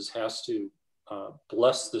Services has to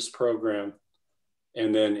bless this program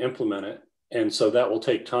and then implement it. And so that will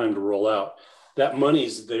take time to roll out. That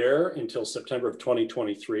money's there until September of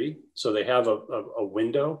 2023. So they have a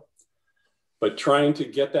window, but trying to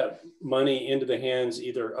get that money into the hands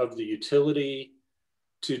either of the utility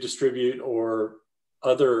to distribute or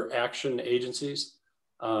other action agencies,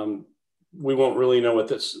 we won't really know what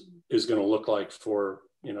this is going to look like for,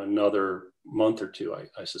 you know, another month or two,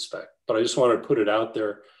 I suspect. But I just wanted to put it out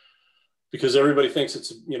there because everybody thinks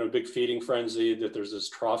it's, you know, a big feeding frenzy, that there's this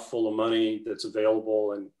trough full of money that's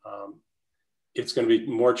available, and it's going to be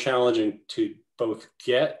more challenging to both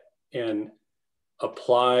get and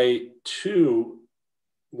apply to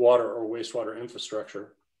water or wastewater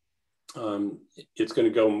infrastructure. It's going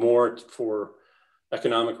to go more for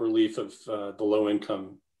economic relief of the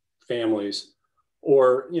low-income families,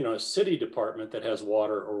 or, you know, a city department that has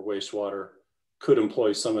water or wastewater could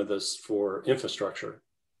employ some of this for infrastructure.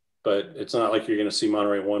 But it's not like you're going to see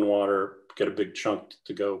Monterey One Water get a big chunk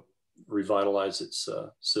to go revitalize its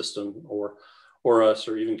system, or us,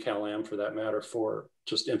 or even Cal-Am for that matter, for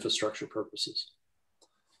just infrastructure purposes.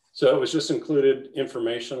 So it was just included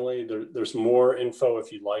informationally. There's more info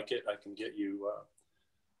if you'd like it. I can get you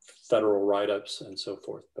federal write-ups and so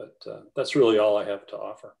forth, but that's really all I have to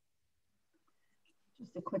offer.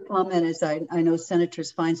 Just a quick comment is I know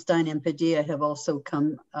Senators Feinstein and Padilla have also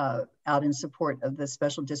come out in support of the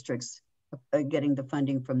special districts getting the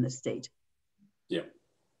funding from the state. Yeah.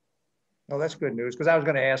 Well, that's good news, because I was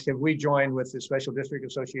going to ask, have we joined with the Special District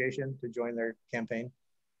Association to join their campaign?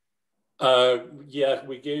 Yeah,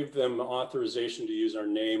 we gave them authorization to use our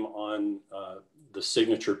name on the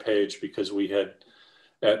signature page because we had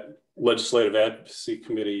at Legislative Advocacy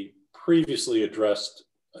Committee previously addressed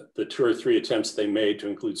the 2 or 3 attempts they made to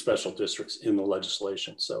include special districts in the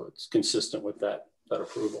legislation. So it's consistent with that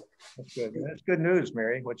approval. That's good. That's good news,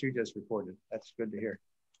 Mary, what you just reported. That's good to hear.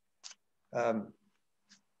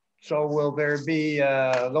 So will there be,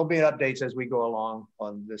 there'll be updates as we go along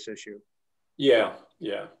on this issue? Yeah,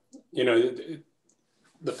 yeah. You know,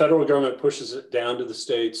 the federal government pushes it down to the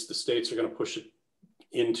states are going to push it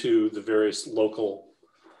into the various local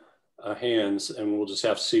hands, and we'll just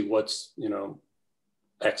have to see what's, you know,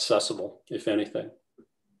 accessible, if anything.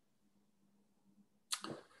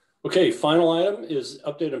 Okay, final item is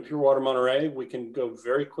update on Pure Water Monterey. We can go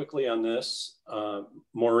very quickly on this.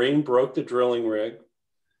 Maureen broke the drilling rig.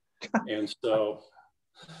 And so,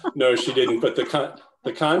 no, she didn't, but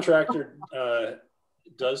the contractor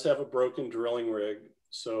does have a broken drilling rig.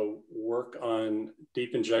 So work on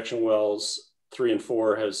deep injection wells 3 and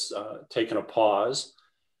 4 has taken a pause.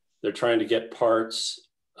 They're trying to get parts.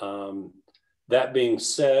 That being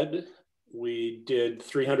said, we did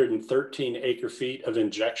 313 acre feet of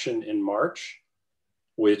injection in March,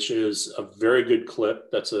 which is a very good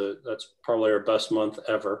clip. That's probably our best month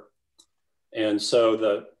ever. And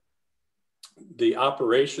so the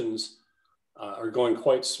operations are going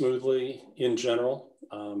quite smoothly in general.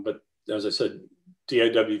 But as I said,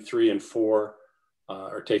 DIW 3 and 4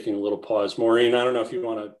 are taking a little pause. Maureen, I don't know if you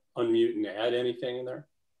want to unmute and add anything in there.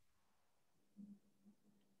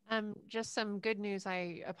 Just some good news.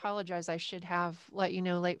 I apologize. I should have let you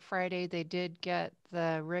know late Friday, they did get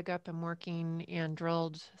the rig up and working and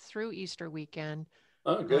drilled through Easter weekend.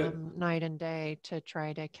 Oh, good. Night and day to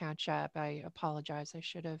try to catch up. I apologize. I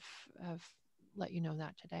should have let you know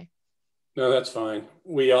that today. No, that's fine.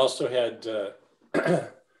 We also had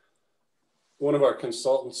one of our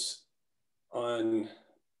consultants on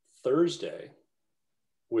Thursday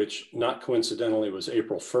which not coincidentally was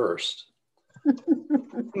April 1st.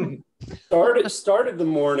 started the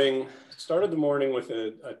morning with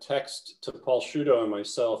a text to Paul Sciutto and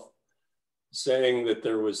myself saying that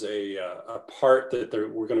there was a part that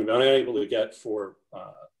we're going to be unable to get for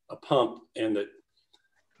a pump, and that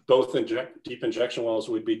both deep injection wells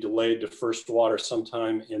would be delayed to first water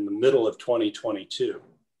sometime in the middle of 2022.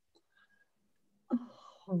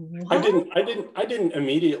 What? I didn't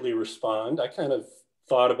immediately respond. I kind of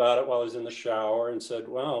thought about it while I was in the shower and said,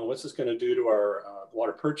 "Wow, what's this going to do to our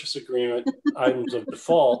water purchase agreement items of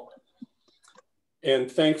default?"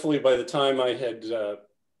 And thankfully, by the time I had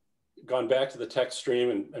gone back to the text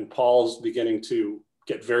stream and Paul's beginning to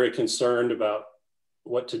get very concerned about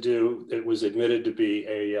what to do, it was admitted to be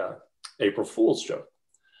a April Fool's joke.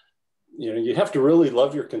 You know, you have to really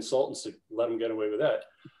love your consultants to let them get away with that.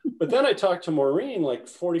 But then I talked to Maureen like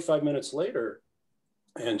 45 minutes later,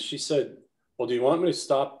 and she said, "Well, do you want me to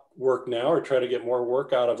stop work now or try to get more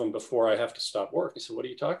work out of them before I have to stop work?" I said, "What are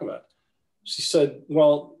you talking about?" She said,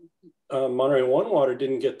 "Well, Monterey One Water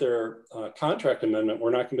didn't get their contract amendment.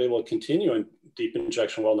 We're not going to be able to continue in deep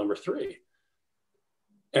injection well number 3.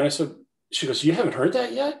 And I said, she goes, "You haven't heard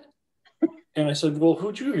that yet?" And I said, "Well,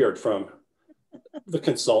 who'd you hear it from?" "The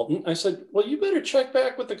consultant." I said, "Well, you better check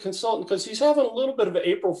back with the consultant because he's having a little bit of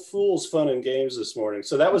April Fool's fun and games this morning."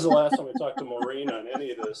 So that was the last time I talked to Maureen on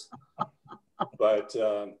any of this. But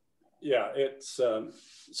yeah, it's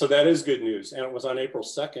so that is good news. And it was on April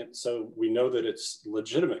 2nd. So we know that it's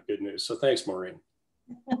legitimate good news. So thanks, Maureen.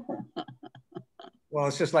 Well,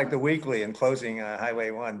 it's just like the weekly in closing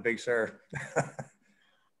Highway 1, Big Sur.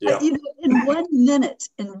 Yeah. In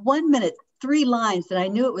 1 minute, 3 lines, and I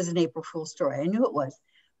knew it was an April Fool's story. I knew it was,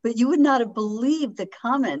 but you would not have believed the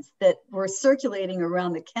comments that were circulating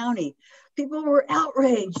around the county. People were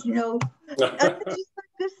outraged, you know.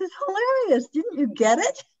 This is hilarious. Didn't you get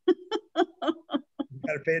it? You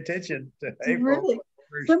got to pay attention to April. Really?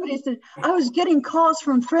 Somebody said, "I was getting calls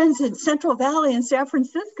from friends in Central Valley and San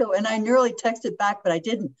Francisco," and I nearly texted back, but I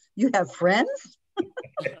didn't. "You have friends?"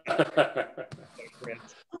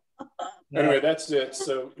 Anyway, that's it.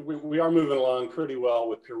 So we are moving along pretty well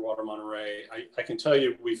with Pure Water Monterey. I can tell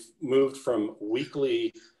you we've moved from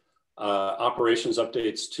weekly operations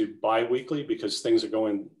updates to bi-weekly because things are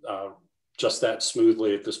going just that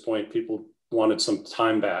smoothly at this point. People wanted some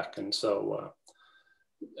time back. And so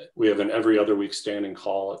we have an every other week standing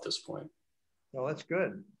call at this point. Well, that's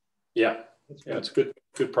good. Yeah, yeah, it's a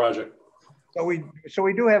good project. So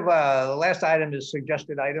we do have the last item is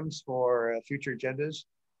suggested items for future agendas.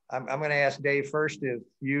 I'm going to ask Dave first if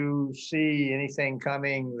you see anything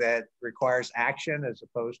coming that requires action as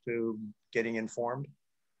opposed to getting informed.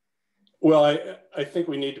 Well, I think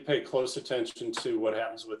we need to pay close attention to what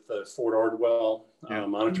happens with the Fort Ord well,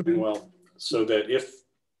 monitoring well, so that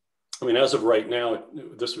as of right now,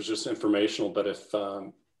 this was just informational, but if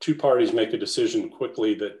 2 parties make a decision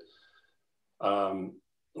quickly that,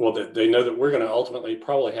 that they know that we're going to ultimately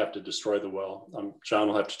probably have to destroy the well. John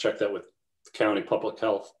will have to check that with the county public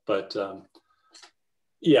health, but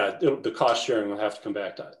yeah, the cost sharing will have to come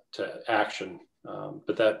back to action,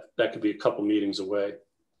 but that could be a couple meetings away.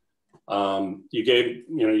 You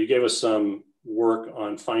gave us some work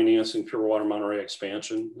on financing Pure Water Monterey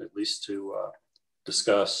expansion, at least to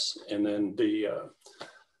discuss, and then the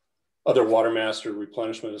other water master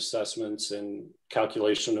replenishment assessments and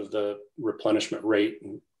calculation of the replenishment rate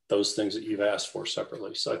and those things that you've asked for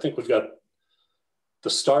separately. So I think we've got the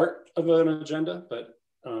start of an agenda, but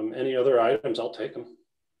any other items, I'll take them.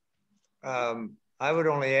 I would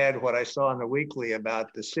only add what I saw in the weekly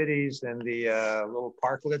about the cities and the little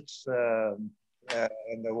parklets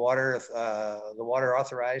and the water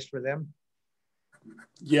authorized for them.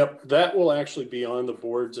 Yep, that will actually be on the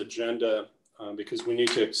board's agenda because we need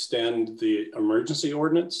to extend the emergency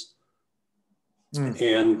ordinance.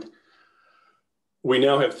 And we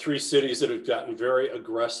now have 3 cities that have gotten very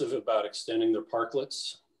aggressive about extending their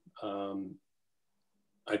parklets.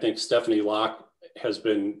 I think Stephanie Locke has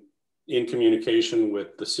been in communication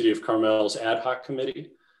with the City of Carmel's ad hoc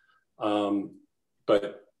committee.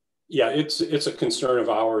 But yeah, it's a concern of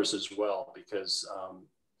ours as well, because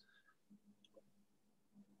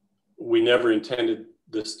we never intended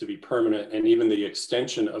this to be permanent, and even the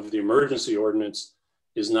extension of the emergency ordinance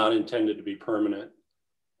is not intended to be permanent.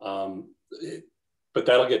 But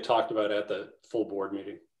that'll get talked about at the full board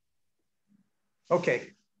meeting.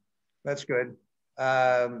 Okay, that's good.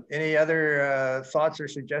 Any other thoughts or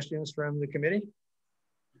suggestions from the committee?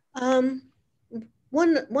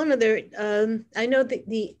 One other, I know that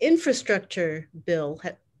the infrastructure bill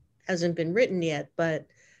hasn't been written yet, but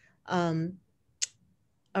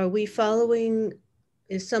are we following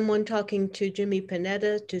is someone talking to Jimmy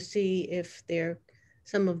Panetta to see if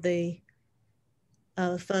some of the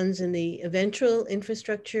funds in the eventual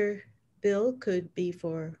infrastructure bill could be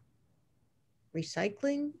for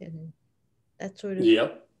recycling and that sort of?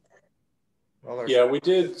 Yep. Well, yeah, we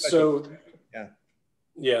did. So, yeah.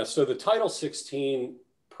 Yeah, so the Title 16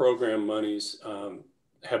 program monies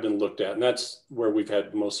have been looked at, and that's where we've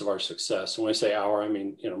had most of our success. And when I say our, I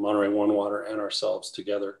mean, you know, Monterey One Water and ourselves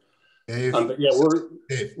together. Dave, but yeah, we're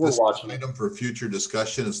watching an item for future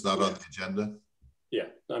discussion. It's not on the agenda. Yeah,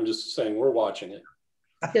 I'm just saying we're watching it.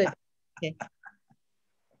 Good. Okay.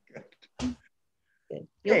 Good.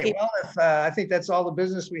 Okay, well, if, I think that's all the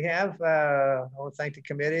business we have. I want to thank the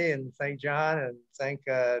committee and thank John and thank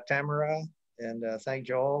Tamara and thank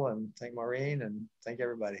Joel and thank Maureen and thank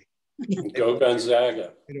everybody. Go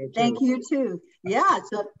Gonzaga. Thank you too. Yeah,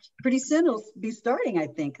 so pretty soon it'll be starting, I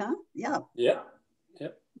think, huh? Yeah. Yeah.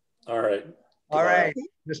 Yep. All right. All right.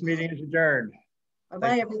 This meeting is adjourned.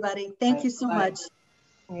 Bye, everybody. Thank you so much.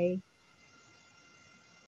 Bye.